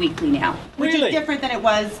garbage weekly now, which Really? is different than it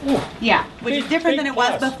was. Yeah, which is different than it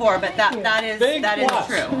was before, but that is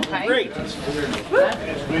true. Okay? Great.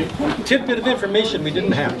 Tidbit of information we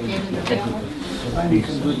didn't have.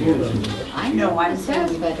 I know I'm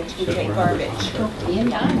saying but we take garbage.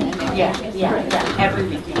 Yeah, every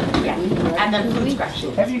week. Yeah, and then food scratch.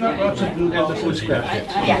 Have you got lots of blue And the food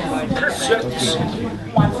scraps. Yes.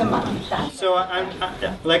 Once a month. So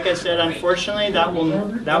like I said, unfortunately, that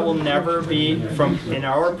will never be in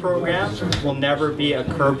our program. Will never be a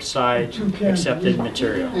curbside accepted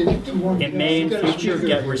material. It may in future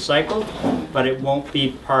get recycled, but it won't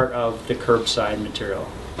be part of the curbside material.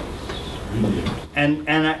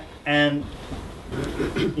 And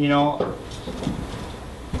you know,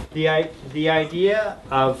 the idea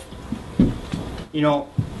of, you know,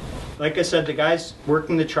 like I said, the guys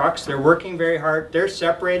working the trucks, they're working very hard. They're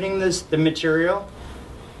separating the material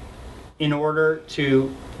in order to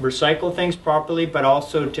recycle things properly, but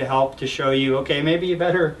also to help to show you, okay, maybe you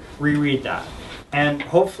better reread that. And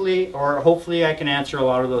hopefully I can answer a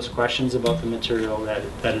lot of those questions about the material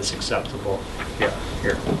that is acceptable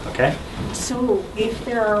here, okay? So if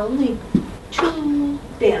there are only 2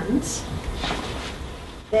 bins,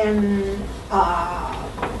 then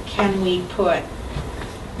can we put,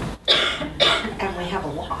 and we have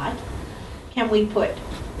a lot, can we put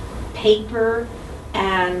paper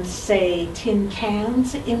and say tin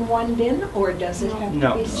cans in 1 bin, or does it have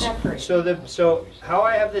to be separate? So how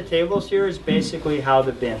I have the tables here is basically how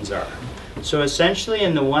the bins are. So essentially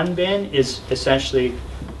in the 1 bin is essentially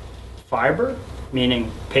fiber, meaning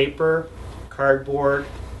paper, cardboard,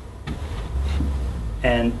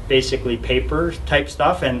 and basically paper type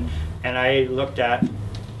stuff. And I looked at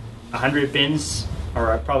 100 bins,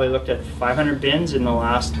 or I probably looked at 500 bins in the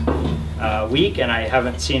last week, and I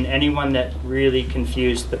haven't seen anyone that really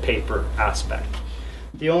confused the paper aspect.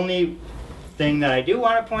 The only thing that I do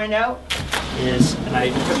want to point out is, and I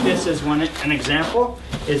took this as an example,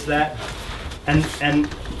 is that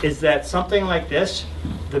is that something like this,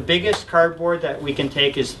 the biggest cardboard that we can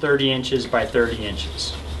take is 30 inches by 30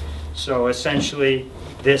 inches. So essentially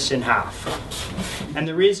this in half. And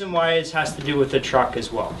the reason why has to do with the truck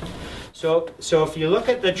as well. So if you look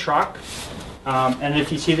at the truck, and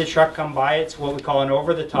if you see the truck come by, it's what we call an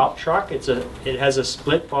over-the-top truck. It has a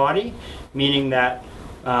split body, meaning that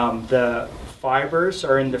the fibers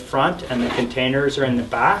are in the front and the containers are in the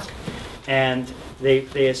back, and they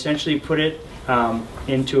essentially put it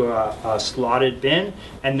into a slotted bin,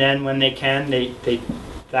 and then when they can,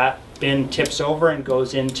 that bin tips over and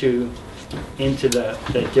goes into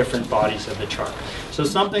the different bodies of the truck. So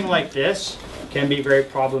something like this can be very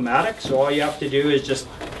problematic, so all you have to do is just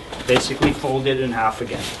basically fold it in half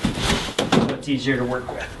again. So it's easier to work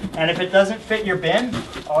with. And if it doesn't fit your bin,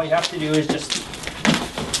 all you have to do is just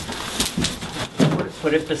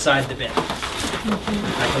put it beside the bin.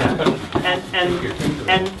 Like that.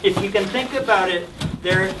 And if you can think about it,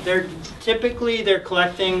 they're typically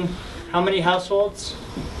collecting how many households?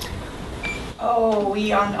 Oh,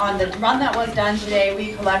 we on the run that was done today,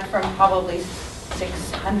 we collect from probably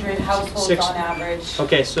 600 households Six- on average.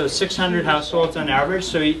 Okay, so 600 households on average.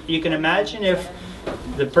 So you can imagine if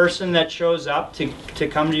the person that shows up to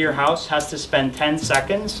come to your house has to spend 10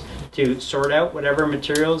 seconds to sort out whatever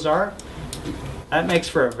materials are. That makes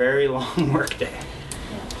for a very long workday.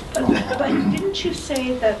 But didn't you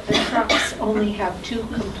say that the trucks only have 2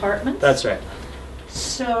 compartments? That's right.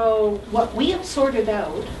 So what we have sorted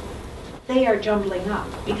out, they are jumbling up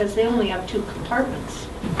because they only have 2 compartments.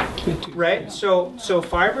 Right, so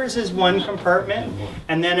fibers is one compartment,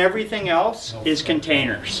 and then everything else is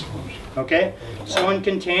containers. Okay, so in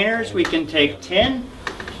containers we can take tin,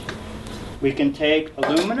 we can take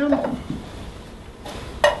aluminum.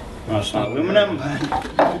 Well, it's not aluminum,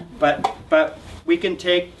 but we can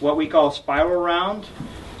take what we call spiral round,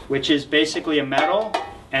 which is basically a metal,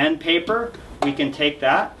 and paper. We can take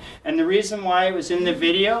that, and the reason why it was in the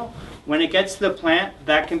video, when it gets to the plant,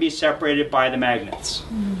 that can be separated by the magnets.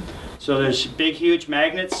 So there's big, huge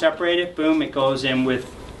magnets separated. Boom! It goes in with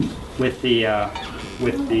the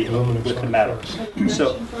metal.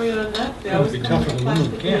 So For you on that, That would be tougher than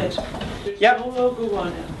aluminum cans. Yep. No logo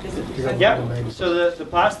on it. Is it recyclable? yeah. So the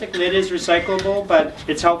plastic lid is recyclable, but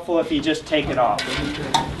it's helpful if you just take it off.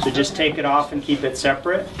 So just take it off and keep it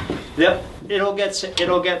separate. It'll get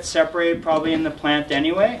separated probably in the plant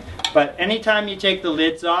anyway. But anytime you take the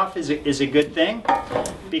lids off is a good thing,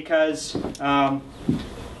 because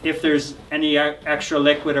if there's any extra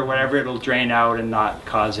liquid or whatever, it'll drain out and not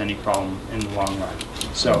cause any problem in the long run.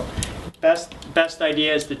 So best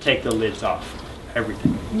idea is to take the lids off,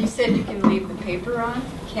 everything. You said you can leave the paper on,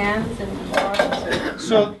 cans and bottles?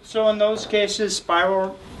 So in those cases,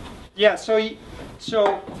 spiral, yeah, so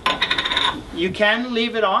you can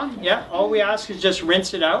leave it on, yeah. All we ask is just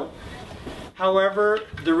rinse it out. However,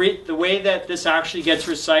 the way that this actually gets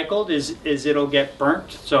recycled is it'll get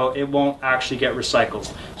burnt, so it won't actually get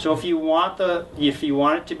recycled. So if you want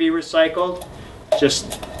it to be recycled,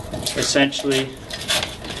 just essentially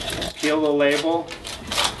peel the label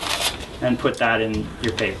and put that in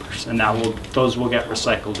your papers, and those will get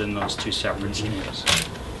recycled in those 2 separate streams.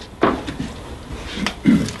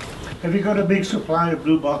 Have you got a big supply of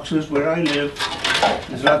blue boxes? Where I live,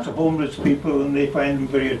 there's lots of homeless people and they find them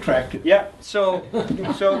very attractive. Yeah, so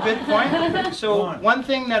good point. So one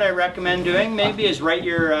thing that I recommend doing maybe is write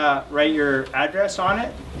your address on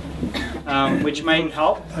it, which might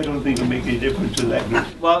help. I don't think it'll make any difference to that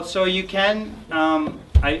group. Well, so you can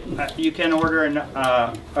you can order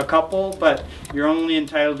a couple, but you're only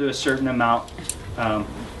entitled to a certain amount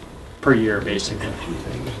per year, basically.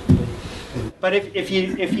 But if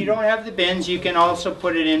you don't have the bins, you can also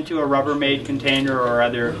put it into a Rubbermaid container or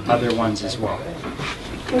other ones as well.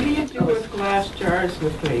 What do you do with glass jars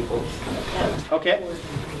with labels? Okay.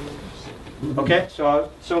 Okay.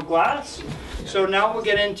 So glass. So now we'll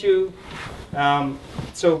get into.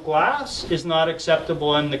 So glass is not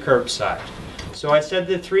acceptable in the curbside. So I said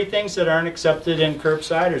the 3 things that aren't accepted in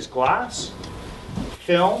curbside is glass,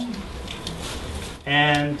 film,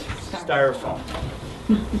 and styrofoam.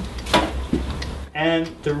 And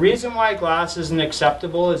the reason why glass isn't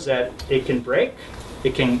acceptable is that it can break,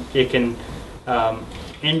 it can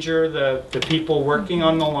injure the people working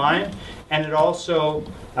on the line, and it also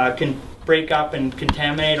can break up and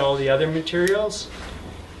contaminate all the other materials.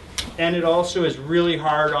 And it also is really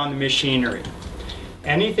hard on the machinery.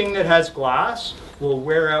 Anything that has glass will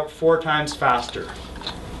wear out 4 times faster.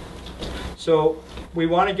 So we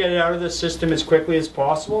want to get it out of the system as quickly as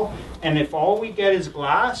possible. And if all we get is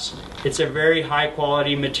glass, it's a very high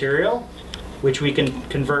quality material, which we can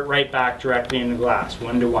convert right back directly into glass,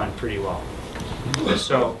 1-to-1 pretty well.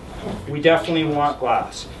 So we definitely want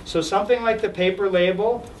glass. So something like the paper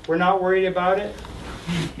label, we're not worried about it.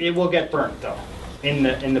 It will get burnt though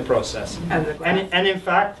in the process. And in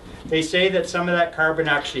fact, they say that some of that carbon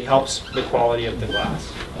actually helps the quality of the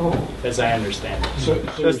glass, as I understand it.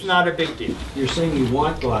 So it's not a big deal. You're saying you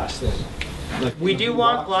want glass then? Like We do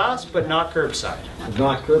want glass, but not curbside.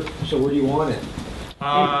 Not curb, so where do you want it?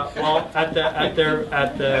 Well, at the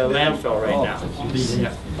landfill right now.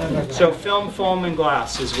 Yeah. So film, foam, and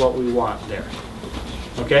glass is what we want there.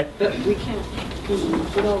 Okay? But we can't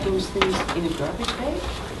put all those things in a garbage bag?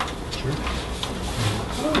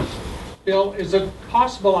 Bill, is it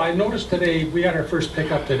possible, I noticed today, we had our first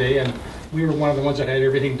pickup today, and we were one of the ones that had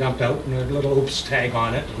everything dumped out and a little oops tag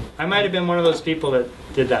on it. I might have been one of those people that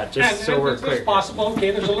did that, just so we're clear. It's possible,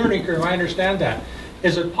 okay, there's a learning curve, I understand that.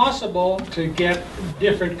 Is it possible to get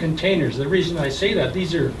different containers? The reason I say that,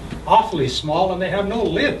 these are awfully small and they have no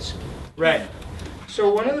lids. Right.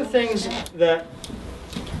 So one of the things that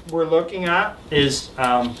we're looking at is,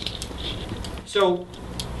 so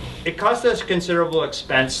it cost us considerable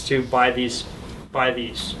expense to buy these buy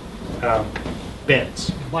these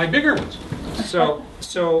bins. Buy bigger ones.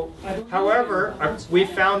 So, however, we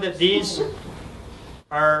found that these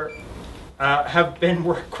are have been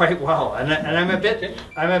worked quite well, and I'm a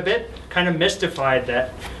bit kind of mystified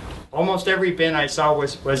that almost every bin I saw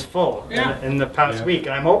was full in the past week,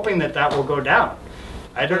 and I'm hoping that will go down.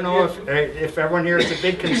 I don't know if everyone here is a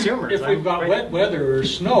big consumer. If we've got wet weather or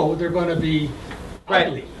snow, they're going to be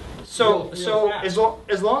ugly. So as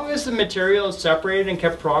long as the material is separated and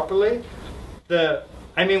kept properly,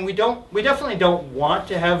 we definitely don't want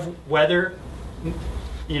to have weather.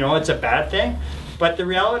 It's a bad thing, but the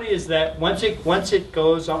reality is that once it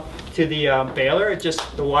goes up to the baler,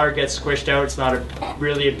 the water gets squished out. It's not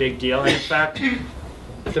really a big deal. And in fact,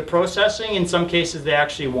 the processing, in some cases, they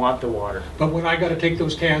actually want the water. But when I got to take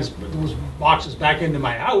those boxes back into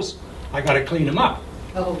my house, I got to clean them up.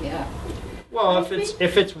 Oh, yeah. Well, if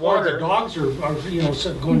it's water, or the dogs are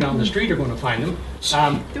going down the street are going to find them.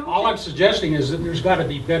 All I'm suggesting is that there's got to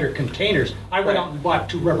be better containers. I went out and bought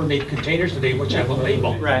 2 Rubbermaid containers today, which have a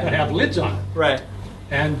label that have lids on them. Right.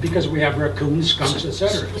 And because we have raccoons, skunks,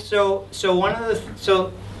 etc. So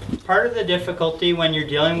part of the difficulty when you're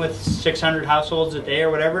dealing with 600 households a day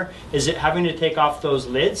or whatever is that having to take off those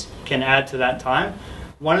lids can add to that time.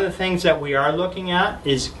 One of the things that we are looking at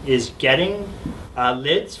is getting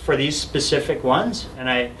lids for these specific ones, and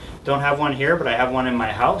I don't have one here, but I have one in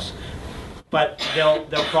my house. But they'll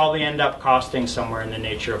probably end up costing somewhere in the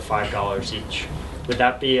nature of $5 each. Would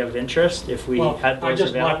that be of interest if we had those I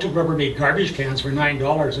just available? bought 2 Rubbermaid garbage cans for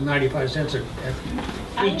 $9.95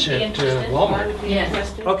 each at Walmart.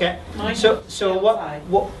 Yes. Okay. Mine So stay what? outside.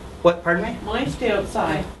 What? Pardon me? Mine stay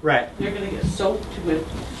outside. Right. They're going to get soaked with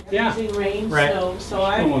freezing rain, Right. snow. So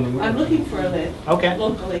I'm looking for a lid Okay.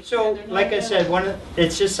 locally. So, like I said,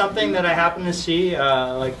 it's just something that I happened to see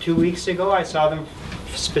like 2 weeks ago. I saw them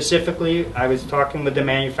specifically. I was talking with the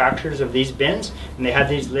manufacturers of these bins, and they had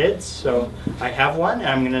these lids. So I have one, and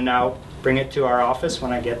I'm going to now bring it to our office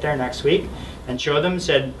when I get there next week and show them.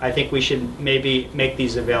 Said I think we should maybe make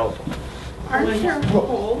these available. Aren't there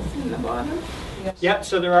holes in the bottom? Yes. Yeah.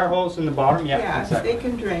 So there are holes in the bottom. Yeah. Yeah, exactly. they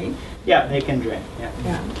can drain. Yeah, they can drain. Yeah.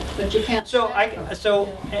 Yeah. But you can't. So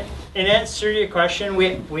in answer to your question,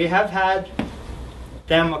 we have had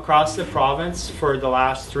them across the province for the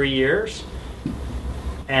last 3 years,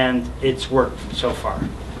 and it's worked so far.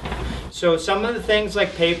 So some of the things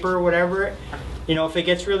like paper or whatever, if it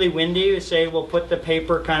gets really windy, you say we'll put the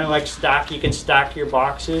paper kind of like you can stack your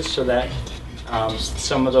boxes so that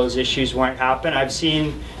some of those issues won't happen. I've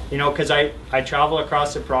seen, because I travel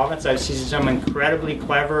across the province, I've seen some incredibly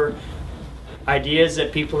clever ideas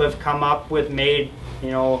that people have come up with, made,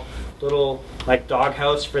 little like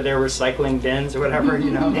doghouse for their recycling bins or whatever,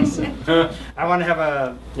 So, I want to have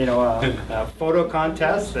a photo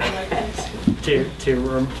contest so I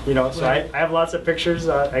have lots of pictures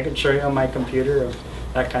I can show you on my computer of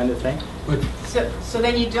that kind of thing. So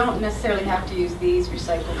then you don't necessarily have to use these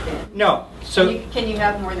recycled bins? No. So can you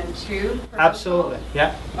have more than 2? Absolutely.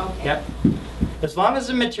 Yeah. Okay. Yeah. As long as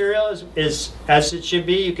the material is as it should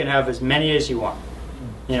be, you can have as many as you want.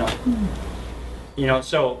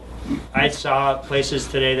 So I saw places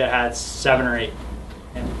today that had 7 or 8.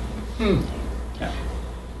 Yeah.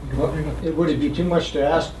 Would it be too much to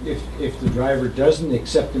ask if the driver doesn't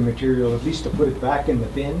accept the material, at least to put it back in the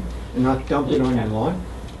bin and not dump it on your lawn?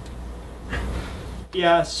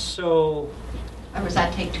 Yeah, so... Or does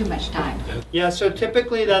that take too much time? Yeah, so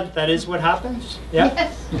typically that is what happens. Yeah.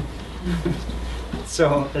 Yes.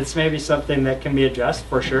 So it's maybe something that can be addressed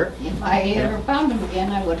for sure. If I ever found them again,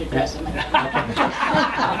 I would address them again.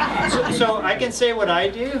 So I can say what I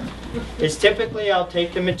do is typically I'll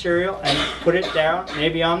take the material and put it down,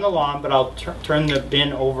 maybe on the lawn, but I'll turn the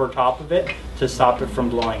bin over top of it to stop it from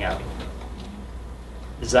blowing out.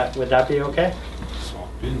 Would that be okay? Swap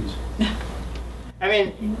bins. I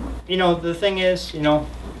mean, the thing is,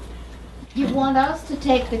 You want us to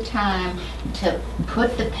take the time to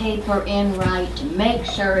put the paper in right, to make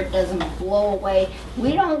sure it doesn't blow away.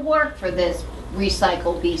 We don't work for this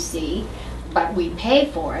RecycleBC, but we pay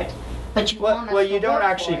for it. But you want us well, to you don't work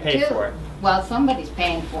actually for pay too. for it. Well, somebody's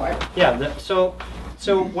paying for it. Yeah.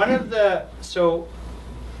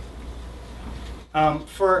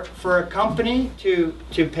 For a company to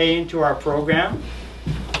pay into our program,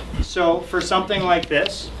 so for something like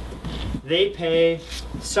this, they pay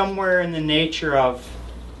somewhere in the nature of,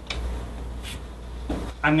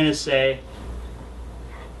 I'm going to say,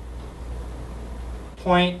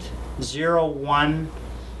 0.01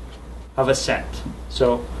 of a cent.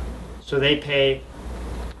 So they pay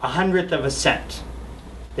 1/100th of a cent.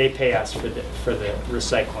 They pay us for the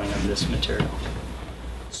recycling of this material.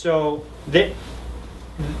 So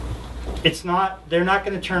they're not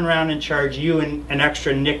going to turn around and charge you an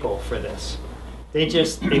extra nickel for this. It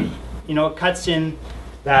cuts in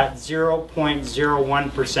that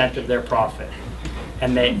 0.01% of their profit,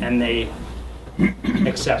 and they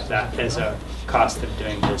accept that as a cost of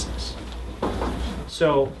doing business.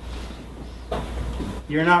 So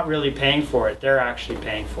you're not really paying for it, they're actually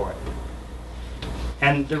paying for it.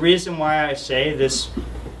 And the reason why I say this,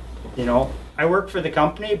 I work for the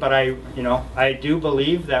company, but I do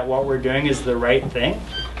believe that what we're doing is the right thing,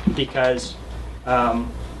 because I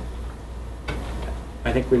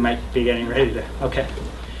think we might be getting ready to, okay.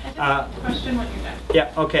 Question when you're done.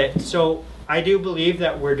 Yeah, okay, so I do believe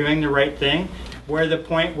that we're doing the right thing. We're at the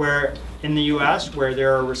point where in the US where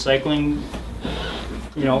there are recycling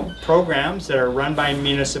programs that are run by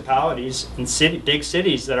municipalities in big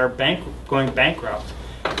cities that are going bankrupt.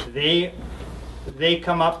 They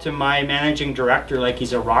come up to my managing director like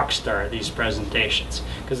he's a rock star at these presentations,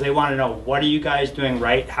 because they want to know, what are you guys doing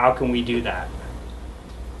right? How can we do that?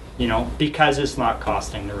 Because it's not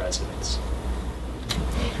costing the residents.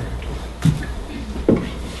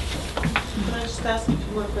 Can I just ask a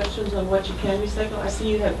few more questions on what you can recycle? I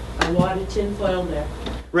see you have a wad of tin foil there.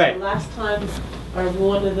 Right. The last time, or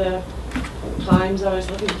one of the times I was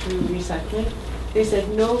looking through recycling, they said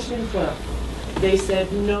no tin foil. They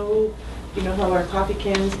said no, how our coffee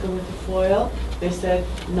cans go with the foil? They said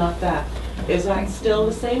not that. Is that still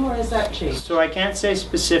the same, or has that changed? So I can't say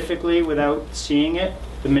specifically without seeing it,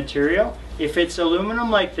 the material. If it's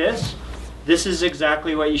aluminum like this is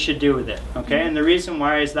exactly what you should do with it, okay? And the reason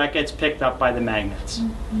why is that gets picked up by the magnets,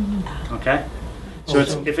 okay? So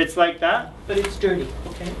if it's like that. But it's dirty,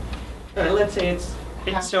 okay? Let's say it's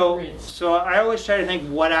so I always try to think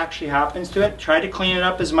what actually happens to it. Try to clean it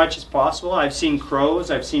up as much as possible. I've seen crows,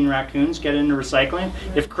 I've seen raccoons get into recycling.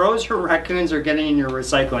 If crows or raccoons are getting in your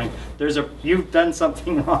recycling, you've done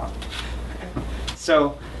something wrong.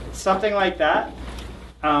 So something like that,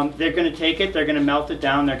 they're going to take it, they're going to melt it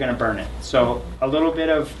down, they're going to burn it. So a little bit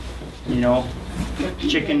of,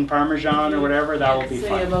 chicken parmesan or whatever, that will be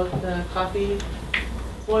fine. Say about the coffee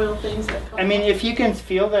foil things that come. I mean, if you can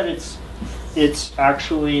feel that it's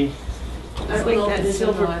actually. I don't know if it is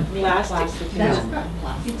silver plastic.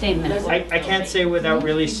 I can't say without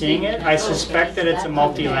really seeing it. I suspect that it's a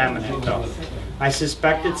multi-laminate though. I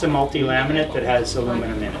suspect it's a multi-laminate that has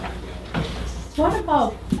aluminum in it. What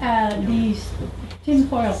about these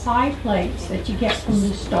tinfoil pie plates that you get from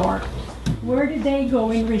the store? Where do they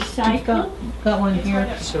go in recycle? Got one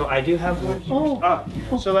here. So I do have one here. Oh.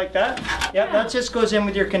 So like that? Yeah, that just goes in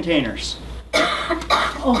with your containers.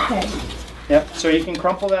 Okay. Yep, so you can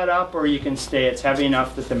crumple that up or you can stay. It's heavy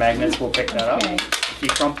enough that the magnets will pick that up. If you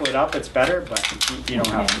crumple it up, it's better, but you don't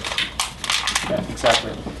have to. Yeah,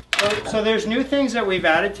 exactly. So there's new things that we've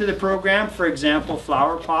added to the program. For example,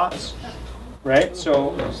 flower pots, right?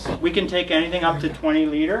 So we can take anything up to 20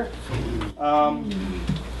 liter.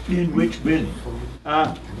 In which bin?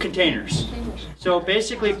 Containers. So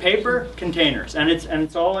basically paper containers, and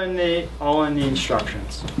it's all in the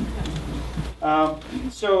instructions.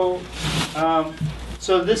 So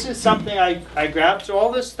this is something I grabbed. So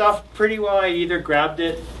all this stuff, pretty well, I either grabbed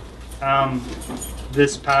it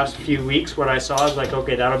this past few weeks. What I saw is like,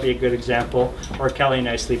 okay, that'll be a good example. Or Kelly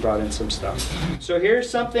nicely brought in some stuff. So here's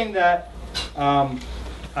something that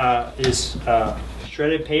is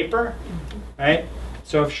shredded paper, right?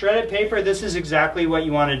 So if shredded paper, this is exactly what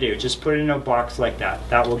you want to do. Just put it in a box like that.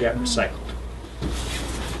 That will get recycled.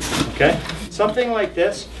 Okay? Something like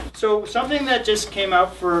this. So something that just came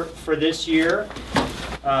out for this year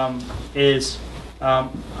is,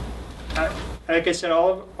 like I said,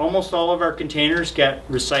 almost all of our containers get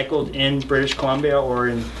recycled in British Columbia or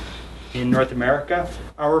in North America.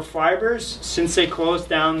 Our fibers, since they closed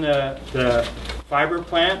down the fiber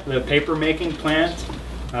plant, the paper making plant,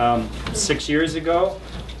 6 years ago,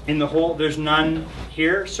 in the whole, there's none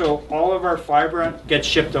here, so all of our fiber gets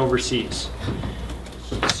shipped overseas.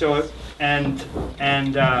 So, and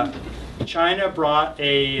China brought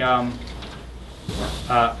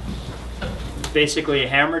basically a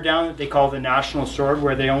hammer down that they call the national sword,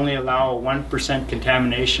 where they only allow a 1%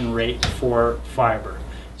 contamination rate for fiber.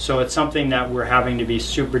 So it's something that we're having to be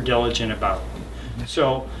super diligent about.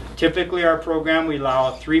 So typically our program, we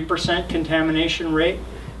allow a 3% contamination rate.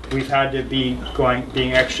 We've had to be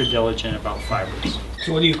being extra diligent about fibers.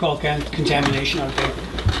 So what do you call contamination on paper?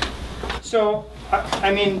 So,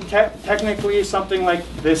 I mean, technically something like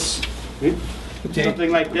this,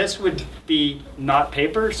 something like this would be not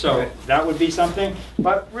paper, so that would be something.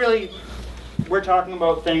 But really, we're talking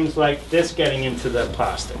about things like this getting into the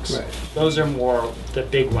plastics. Right. Those are more the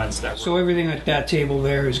big ones that. So everything at that table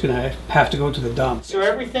there is going to have to go to the dump. So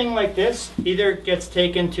everything like this either gets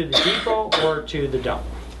taken to the depot or to the dump.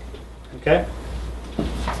 Okay.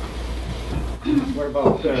 What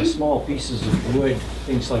about small pieces of wood,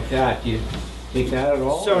 things like that? Do you take that at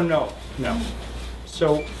all? So no.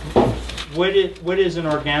 So wood is an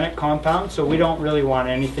organic compound, so we don't really want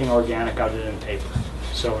anything organic other than paper.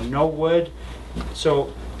 So no wood.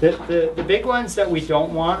 So the big ones that we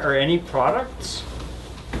don't want are any products.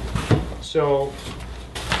 So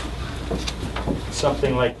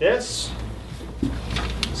something like this,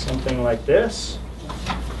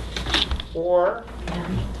 or,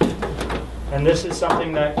 and this is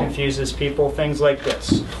something that confuses people, things like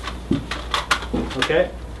this. Okay?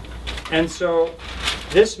 And so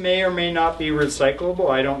this may or may not be recyclable.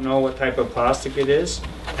 I don't know what type of plastic it is,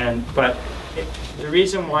 but the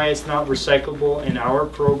reason why it's not recyclable in our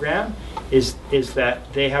program is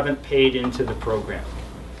that they haven't paid into the program.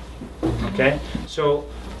 Okay? So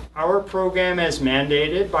our program, as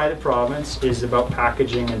mandated by the province, is about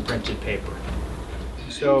packaging and printed paper.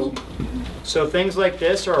 So things like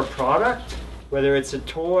this are a product, whether it's a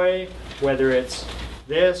toy, whether it's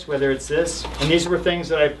this, and these were things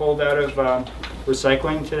that I pulled out of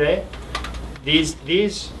recycling today.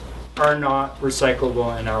 These are not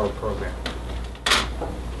recyclable in our program.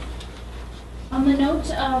 On the note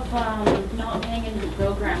of not paying into the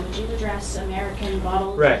program, would you address American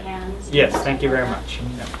bottles and cans? Yes, thank you very much.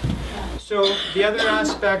 Yeah. So the other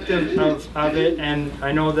aspect of it, and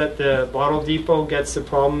I know that the Bottle Depot gets the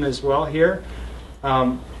problem as well here,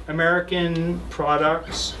 American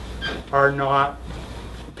products are not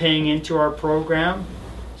paying into our program,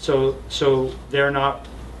 so they're not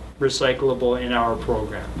recyclable in our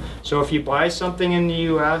program. So if you buy something in the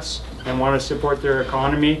US and want to support their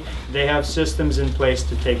economy, they have systems in place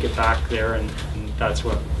to take it back there, and that's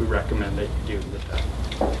what we recommend that you do with that.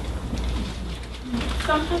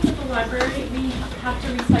 Sometimes at the library we have to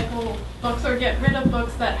recycle books or get rid of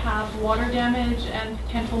books that have water damage and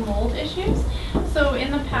potential mold issues. So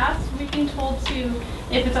in the past we've been told to,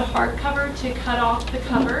 if it's a hardcover, to cut off the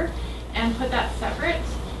cover and put that separate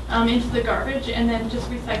into the garbage and then just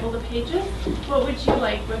recycle the pages. What would you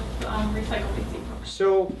like with RecycleBC?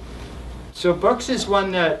 So books is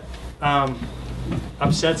one that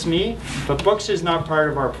upsets me, but books is not part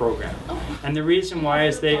of our program. And the reason why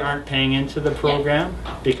is they aren't paying into the program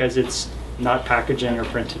because it's not packaging or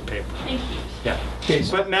printed paper. Thank you. Yeah. Okay.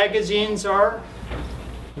 But magazines are,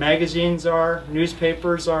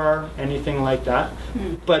 newspapers are, anything like that.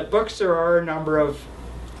 But books, there are a number of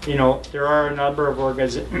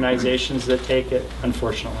organizations that take it,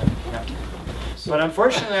 unfortunately. Yeah. But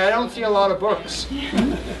unfortunately, I don't see a lot of books.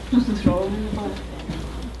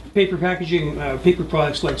 Paper packaging, paper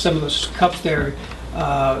products like some of those cups there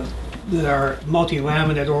that are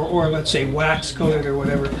multi-laminate or let's say wax coated or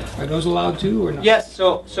whatever, are those allowed too or not? Yes.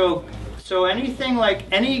 So anything like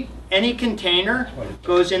any container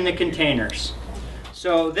goes in the containers.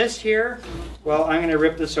 So this here, well, I'm going to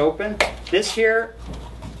rip this open. This here,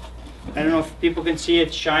 I don't know if people can see,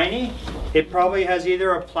 it's shiny. It probably has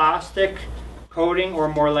either a plastic coating or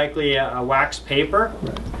more likely a wax paper.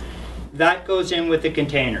 Right. That goes in with the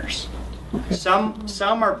containers. Okay.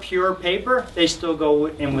 Some are pure paper. They still go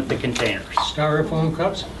in with the containers. Styrofoam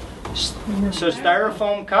cups? So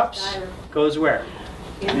styrofoam cups goes where?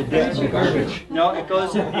 Garbage. No, it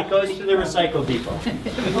goes to the recycle depot.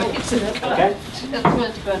 Okay.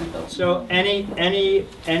 So any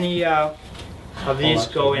of these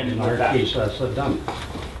go in our that. case, that's a dump.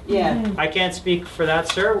 Yeah. I can't speak for that,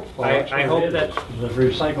 sir. Well, I hope that the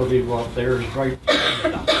recycle depot up there is right.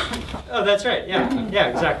 Oh, that's right. Yeah,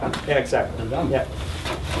 exactly. Yeah, exactly. Yeah.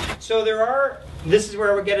 So this is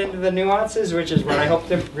where we get into the nuances, which is what I hope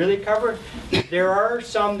to really cover. There are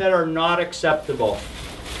some that are not acceptable,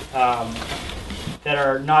 that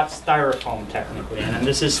are not styrofoam technically, and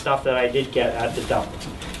this is stuff that I did get at the dump.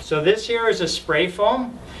 So this here is a spray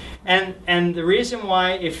foam, and the reason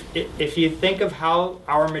why, if you think of how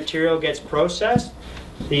our material gets processed,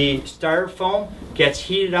 the styrofoam gets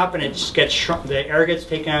heated up and it just gets shrunk, the air gets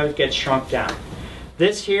taken out, it gets shrunk down.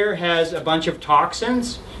 This here has a bunch of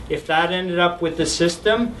toxins. If that ended up with the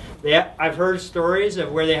system, I've heard stories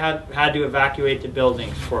of where they had to evacuate the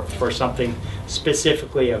building for something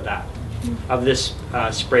specifically of this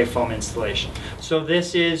spray foam installation. So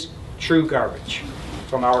this is true garbage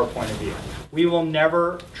from our point of view. We will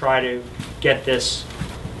never try to get this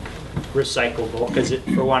recyclable because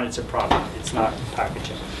for one, it's a product. It's not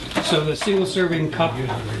packaging. So the single serving cup,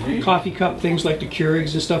 coffee cup, things like the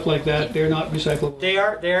Keurigs and stuff like that, they're not recyclable? They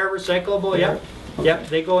are recyclable, yep. Yep,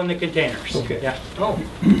 they go in the containers. Okay. Yeah. Oh.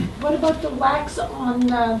 What about the wax on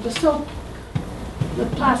the soap? The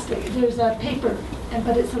plastic, there's a paper,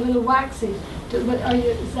 but it's a little waxy.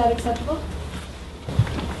 Is that acceptable?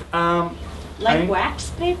 Like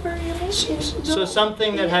wax paper, you mean? So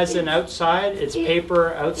something that has an outside, it's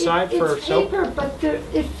paper outside for it's soap? paper, but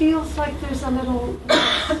it feels like there's a little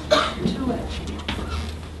wax to it.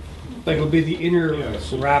 Like it'll be the inner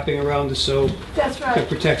wrapping around the soap. That's That right.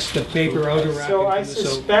 protects the paper outer wrapping So I from the soap.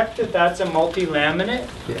 suspect that that's a multi-laminate.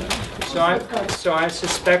 Yeah. So I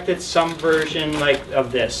suspect it's some version like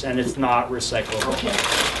of this, and it's not recyclable. Okay.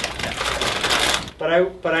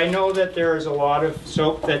 But I know that there is a lot of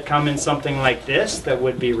soap that come in something like this that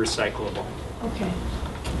would be recyclable. Okay.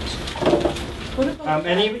 What about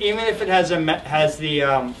And even if it has a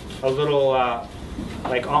little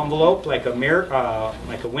like envelope, like a mirror,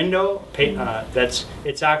 like a window,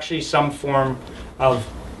 it's actually some form of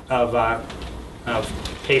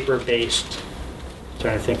paper-based.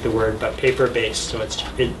 Trying to think the word, but paper-based. So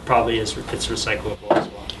it probably is recyclable as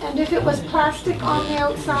well. And if it was plastic on the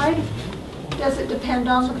outside, does it depend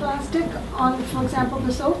on the plastic, on, for example,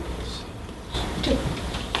 the soap?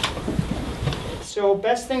 So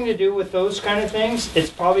best thing to do with those kind of things, it's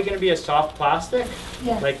probably going to be a soft plastic,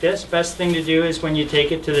 Yeah. like this. Best thing to do is when you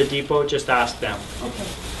take it to the depot, just ask them. Okay.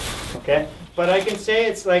 Okay? But I can say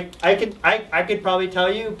it's like, I could probably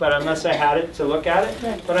tell you, but unless I had it to look at it.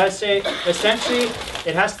 Right. But I say, essentially,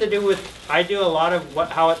 it has to do with, I do a lot of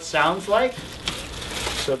how it sounds like.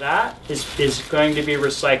 So that is going to be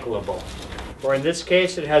recyclable. Or in this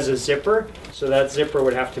case, it has a zipper, so that zipper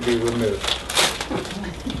would have to be removed.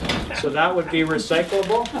 So that would be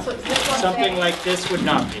recyclable. So Ziploc Something bag- like this would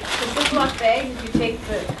not be. The Ziploc bag, if you take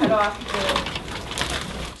the cut off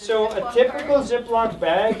the So a typical Ziploc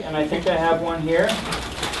bag, and I think I have one here.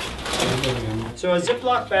 So a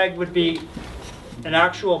Ziploc bag would be, an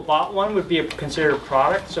actual bought one would be considered a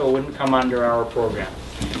product, so it wouldn't come under our program.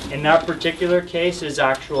 In that particular case is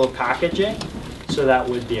actual packaging, so that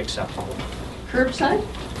would be acceptable. Curbside?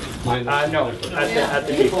 No, at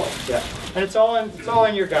the depot, yeah. And it's all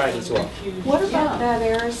in your guide as well. What about that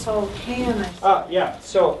aerosol can? Yeah,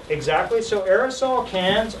 so exactly. So aerosol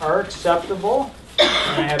cans are acceptable.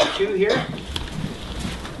 And I have two here.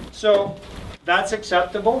 So that's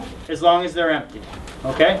acceptable as long as they're empty.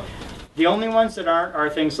 Okay? The only ones that aren't are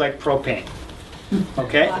things like propane.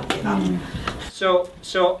 Okay? So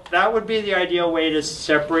that would be the ideal way to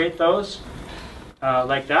separate those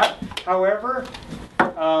like that. However,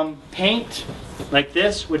 paint like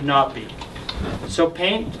this would not be. So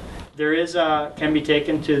paint, there is can be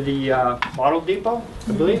taken to the bottle depot,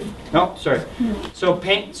 I believe. No, sorry. So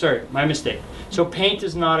paint, sorry, my mistake. So paint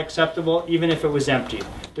is not acceptable even if it was empty.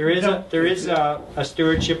 There is a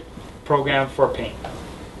stewardship program for paint.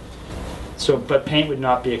 So, but paint would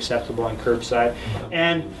not be acceptable on curbside,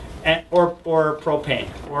 or propane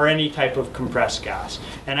or any type of compressed gas.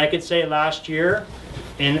 And I could say last year,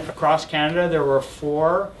 across Canada, there were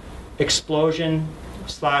 4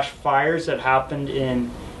 explosion/fires that happened in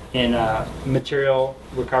material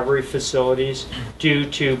recovery facilities due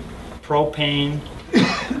to propane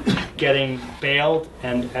getting baled,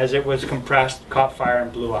 and as it was compressed, caught fire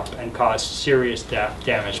and blew up and caused serious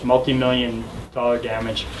damage, multi-million-dollar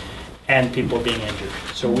damage, and people being injured.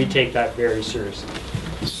 So we take that very seriously.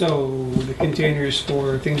 So the containers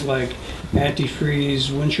for things like antifreeze,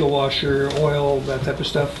 windshield washer, oil, that type of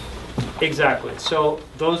stuff? Exactly. So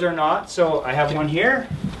those are not. So I have one here.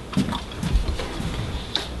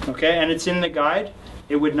 Okay, and it's in the guide.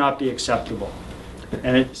 It would not be acceptable.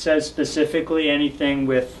 And it says specifically anything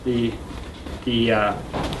with the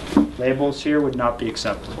labels here would not be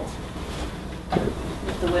acceptable.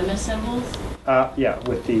 With the women symbols? Yeah,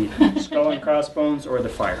 with the skull and crossbones or the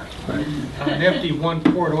fire. An empty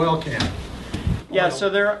 1-quart oil can. Yeah, so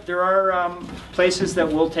there are places that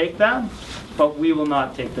will take them, but we will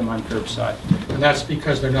not take them on curbside. And that's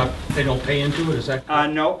because they don't pay into it, is that?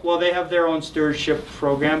 No, well, they have their own stewardship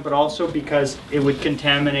program, but also because it would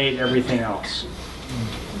contaminate everything else.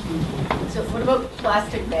 So what about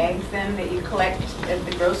plastic bags then that you collect at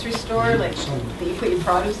the grocery store, like that you put your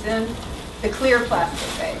produce in? The clear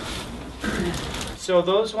plastic bags. So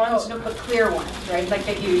those ones? No, but clear ones, right? Like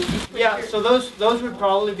that you Yeah, so those would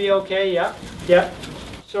probably be okay, yeah. Yeah.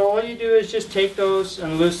 So all you do is just take those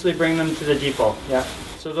and loosely bring them to the depot, yeah.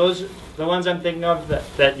 So those, the ones I'm thinking of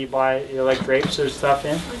that you buy, like grapes or stuff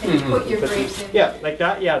in. And you put your grapes in. Yeah, like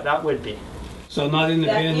that, yeah, that would be. So not in the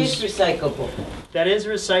That bins? is recyclable. That is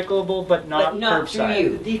recyclable, but not But not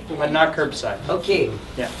curbside. for you. But not curbside. Okay.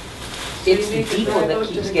 Yeah. it's the depot that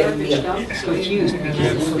keeps getting me confused because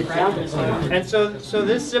it's the dump. And so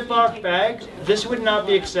this Ziploc bag, this would not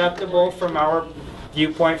be acceptable from our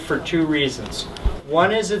viewpoint for two reasons.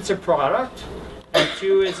 One is it's a product, and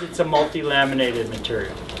two is it's a multi-laminated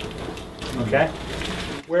material. Okay?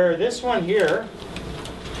 Where this one here,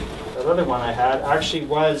 that other one I had, actually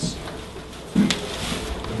was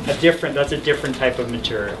that's a different type of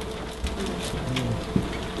material.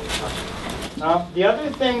 The other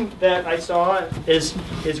thing that I saw is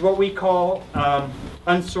what we call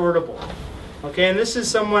unsortable. Okay, and this is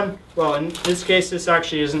someone, well, in this case, this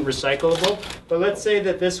actually isn't recyclable, but let's say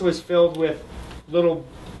that this was filled with little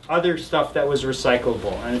other stuff that was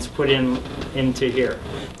recyclable, and it's put into here.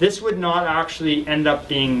 This would not actually end up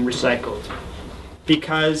being recycled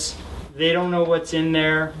because they don't know what's in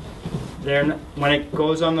there. When it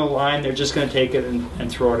goes on the line, they're just going to take it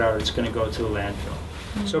and throw it out. It's going to go to the landfill.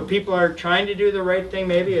 So people are trying to do the right thing,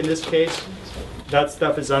 maybe. In this case, that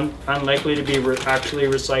stuff is unlikely to be actually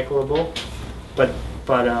recyclable. But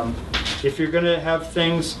if you're going to have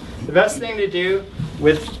things, the best thing to do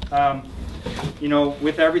with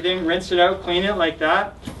with everything, rinse it out, clean it like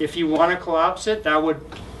that. If you want to collapse it, that would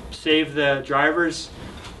save the drivers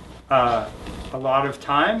a lot of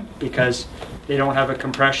time because they don't have a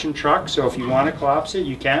compression truck. So if you want to collapse it,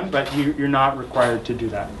 you can, but you're not required to do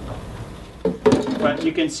that. But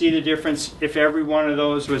you can see the difference if every one of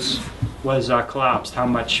those was collapsed, how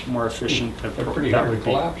much more efficient that would be.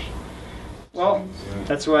 Collapse. Well,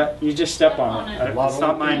 that's what you just step on it. It's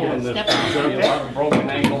not mine. A lot of broken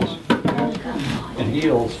ankles and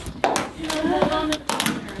heels.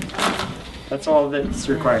 That's all that's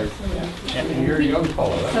required. And you're a young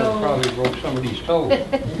fellow. That would probably broke somebody's toe.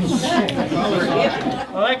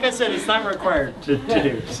 Well, like I said, it's not required to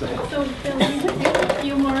do. So Bill, a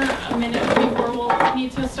few more minutes before we'll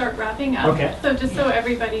need to start wrapping up. Okay. So just so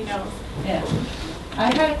everybody knows. Yeah.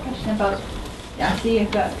 I had a question about, I see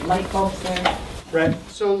you've got light bulbs there. right.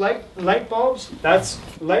 So light bulbs. That's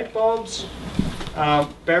light bulbs.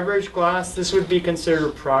 Beverage glass. This would be considered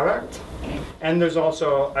a product. And there's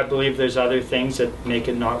also, I believe there's other things that make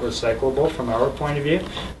it not recyclable from our point of view.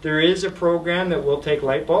 There is a program that will take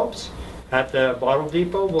light bulbs. At the bottle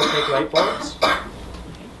depot, we'll take light bulbs.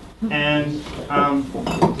 And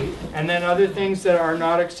then other things that are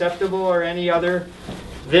not acceptable or any other,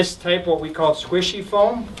 this type, what we call squishy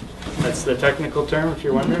foam, that's the technical term if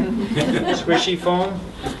you're wondering. Squishy foam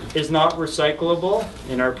is not recyclable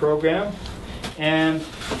in our program. And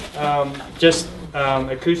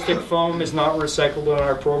acoustic foam is not recyclable in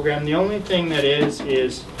our program. The only thing that is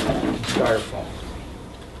styrofoam.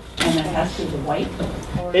 And it has to be white?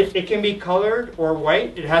 It can be colored or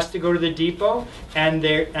white. It has to go to the depot, and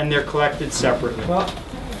they're collected separately. Well,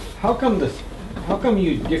 how come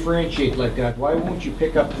you differentiate like that? Why won't you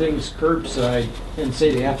pick up things curbside and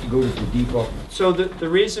say they have to go to the depot? So the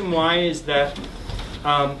reason why is that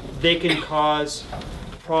they can cause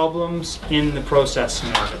problems in the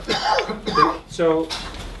processing of it. So,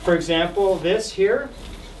 for example, this here,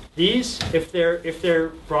 these, if they're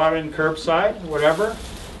brought in curbside, whatever,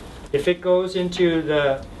 if it goes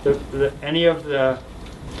into any of the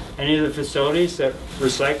facilities that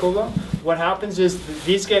recycle them, what happens is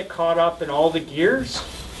these get caught up in all the gears,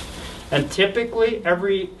 and typically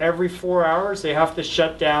every 4 hours they have to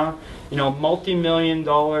shut down,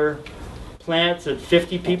 multi-million-dollar plants that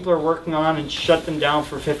 50 people are working on and shut them down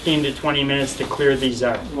for 15 to 20 minutes to clear these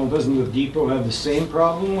out. Well, doesn't the depot have the same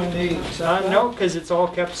problem when they... No, because it's all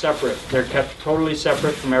kept separate. They're kept totally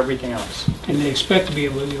separate from everything else. And they expect to be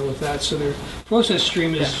able to deal with that, so their process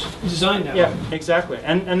stream is designed that way. Yeah, exactly.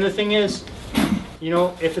 And the thing is,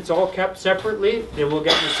 if it's all kept separately, they will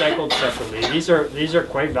get recycled separately. These are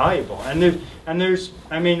quite valuable. And there's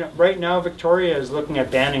right now Victoria is looking at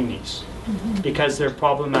banning these. Because they're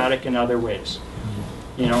problematic in other ways,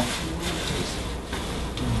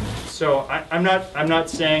 So I'm not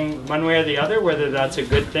saying one way or the other whether that's a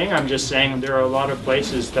good thing. I'm just saying there are a lot of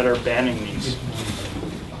places that are banning these.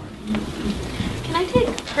 Can I take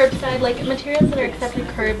curbside, like materials that are accepted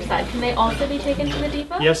curbside? Can they also be taken to the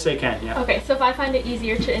depot? Yes, they can. Yeah. Okay, so if I find it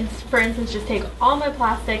easier to, for instance, just take all my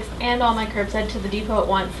plastics and all my curbside to the depot at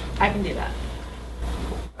once, I can do that.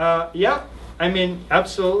 Yeah,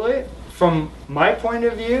 absolutely. From my point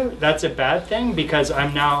of view, that's a bad thing because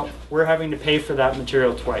we're having to pay for that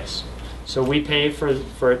material twice. So we pay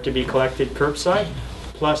for it to be collected curbside,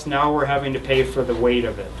 plus now we're having to pay for the weight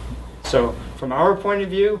of it. So from our point of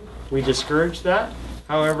view, we discourage that.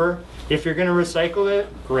 However, if you're going to recycle it,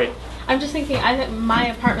 great. I'm just thinking, my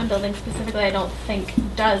apartment building specifically, I don't think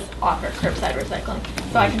does offer curbside recycling.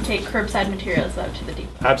 So I can take curbside materials out to the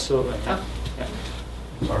depot. Absolutely. Oh. Yeah.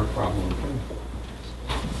 It's our problem.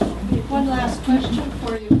 One last question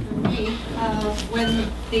for you from me.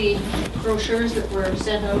 When the brochures that were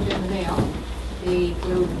sent out in the mail, the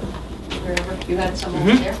blue, wherever, you had some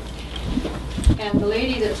over there, and the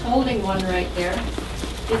lady that's holding one right there,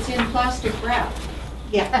 it's in plastic wrap.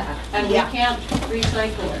 Yeah. And we can't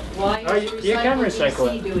recycle it. Why is You can recycle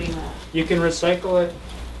RecycleBC it. doing that? You can recycle it.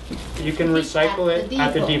 You can recycle it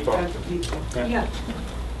at the depot. Yeah.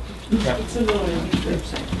 Yeah. It's annoying.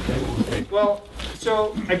 Well,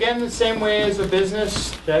 so again, the same way as a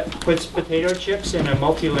business that puts potato chips in a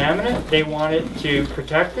multi-laminate, they want it to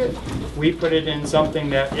protect it. We put it in something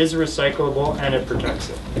that is recyclable and it protects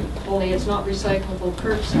it. Only it's not recyclable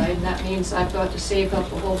curbside, and that means I've got to save up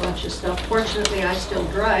a whole bunch of stuff. Fortunately, I still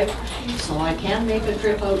drive, so I can make a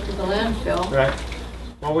trip out to the landfill. Right.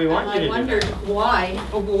 Well, we want And you to I do wondered that. why,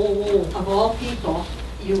 of all people,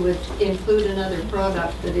 you would include another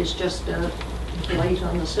product that is just a blight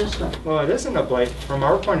on the system. Well, it isn't a blight. From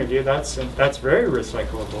our point of view, that's very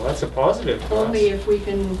recyclable. That's a positive for us. Only if we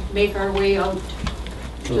can make our way out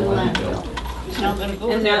to the landfill. It's not gonna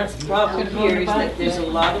go And there. that's the problem here, is that there's a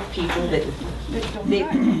lot of people that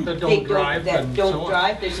That don't drive that and don't so on.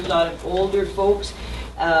 drive. There's a lot of older folks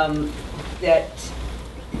that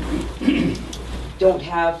don't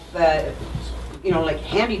have, like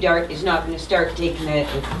Handy Dart is not going to start taking a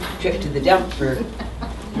trip to the dump for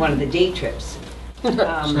one of the day trips. It's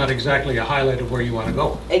not exactly a highlight of where you want to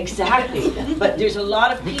go. Exactly, but there's a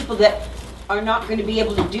lot of people that are not going to be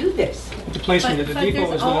able to do this. The placement of the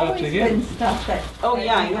depot is not up to him. Stuff that Oh,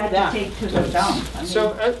 yeah, I you know had that. to take to the dump. I mean,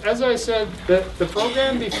 So as I said, the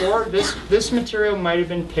program before, this material might have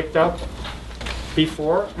been picked up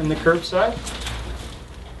before in the curbside,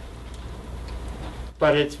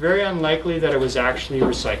 but it's very unlikely that it was actually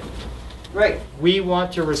recycled. Right. We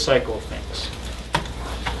want to recycle things.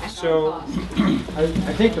 So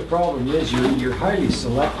I think the problem is you're highly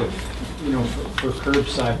selective, for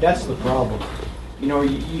curbside. That's the problem.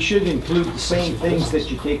 You should include the same things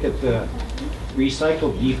that you take at the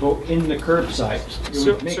recycle depot in the curbside. It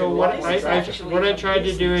would make it a so lot what more what I tried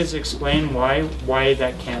to do is explain why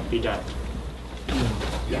that can't be done.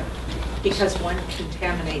 Because one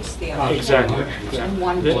contaminates the other. Exactly.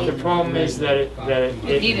 One The problem is that it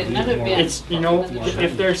You need another bin. it's,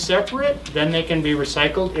 if they're separate, then they can be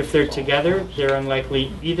recycled. If they're together, they're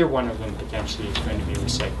unlikely either one of them potentially is going to be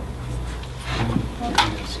recycled.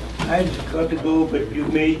 I've got to go, but you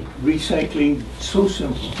made recycling so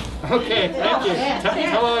simple. Okay, thank you.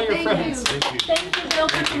 Tell all your friends. Thank you, Bill,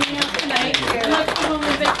 for coming out tonight. Let's give him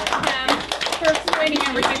a big hand for explaining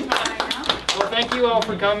everything behind us. Well, thank you all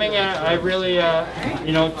for coming. I really,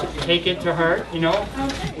 take it to heart.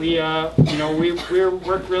 We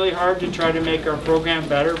work really hard to try to make our program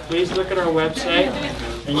better. Please look at our website,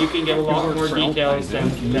 and you can get a lot more details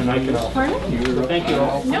than I can offer. Thank you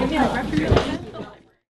all. No, yeah, representative.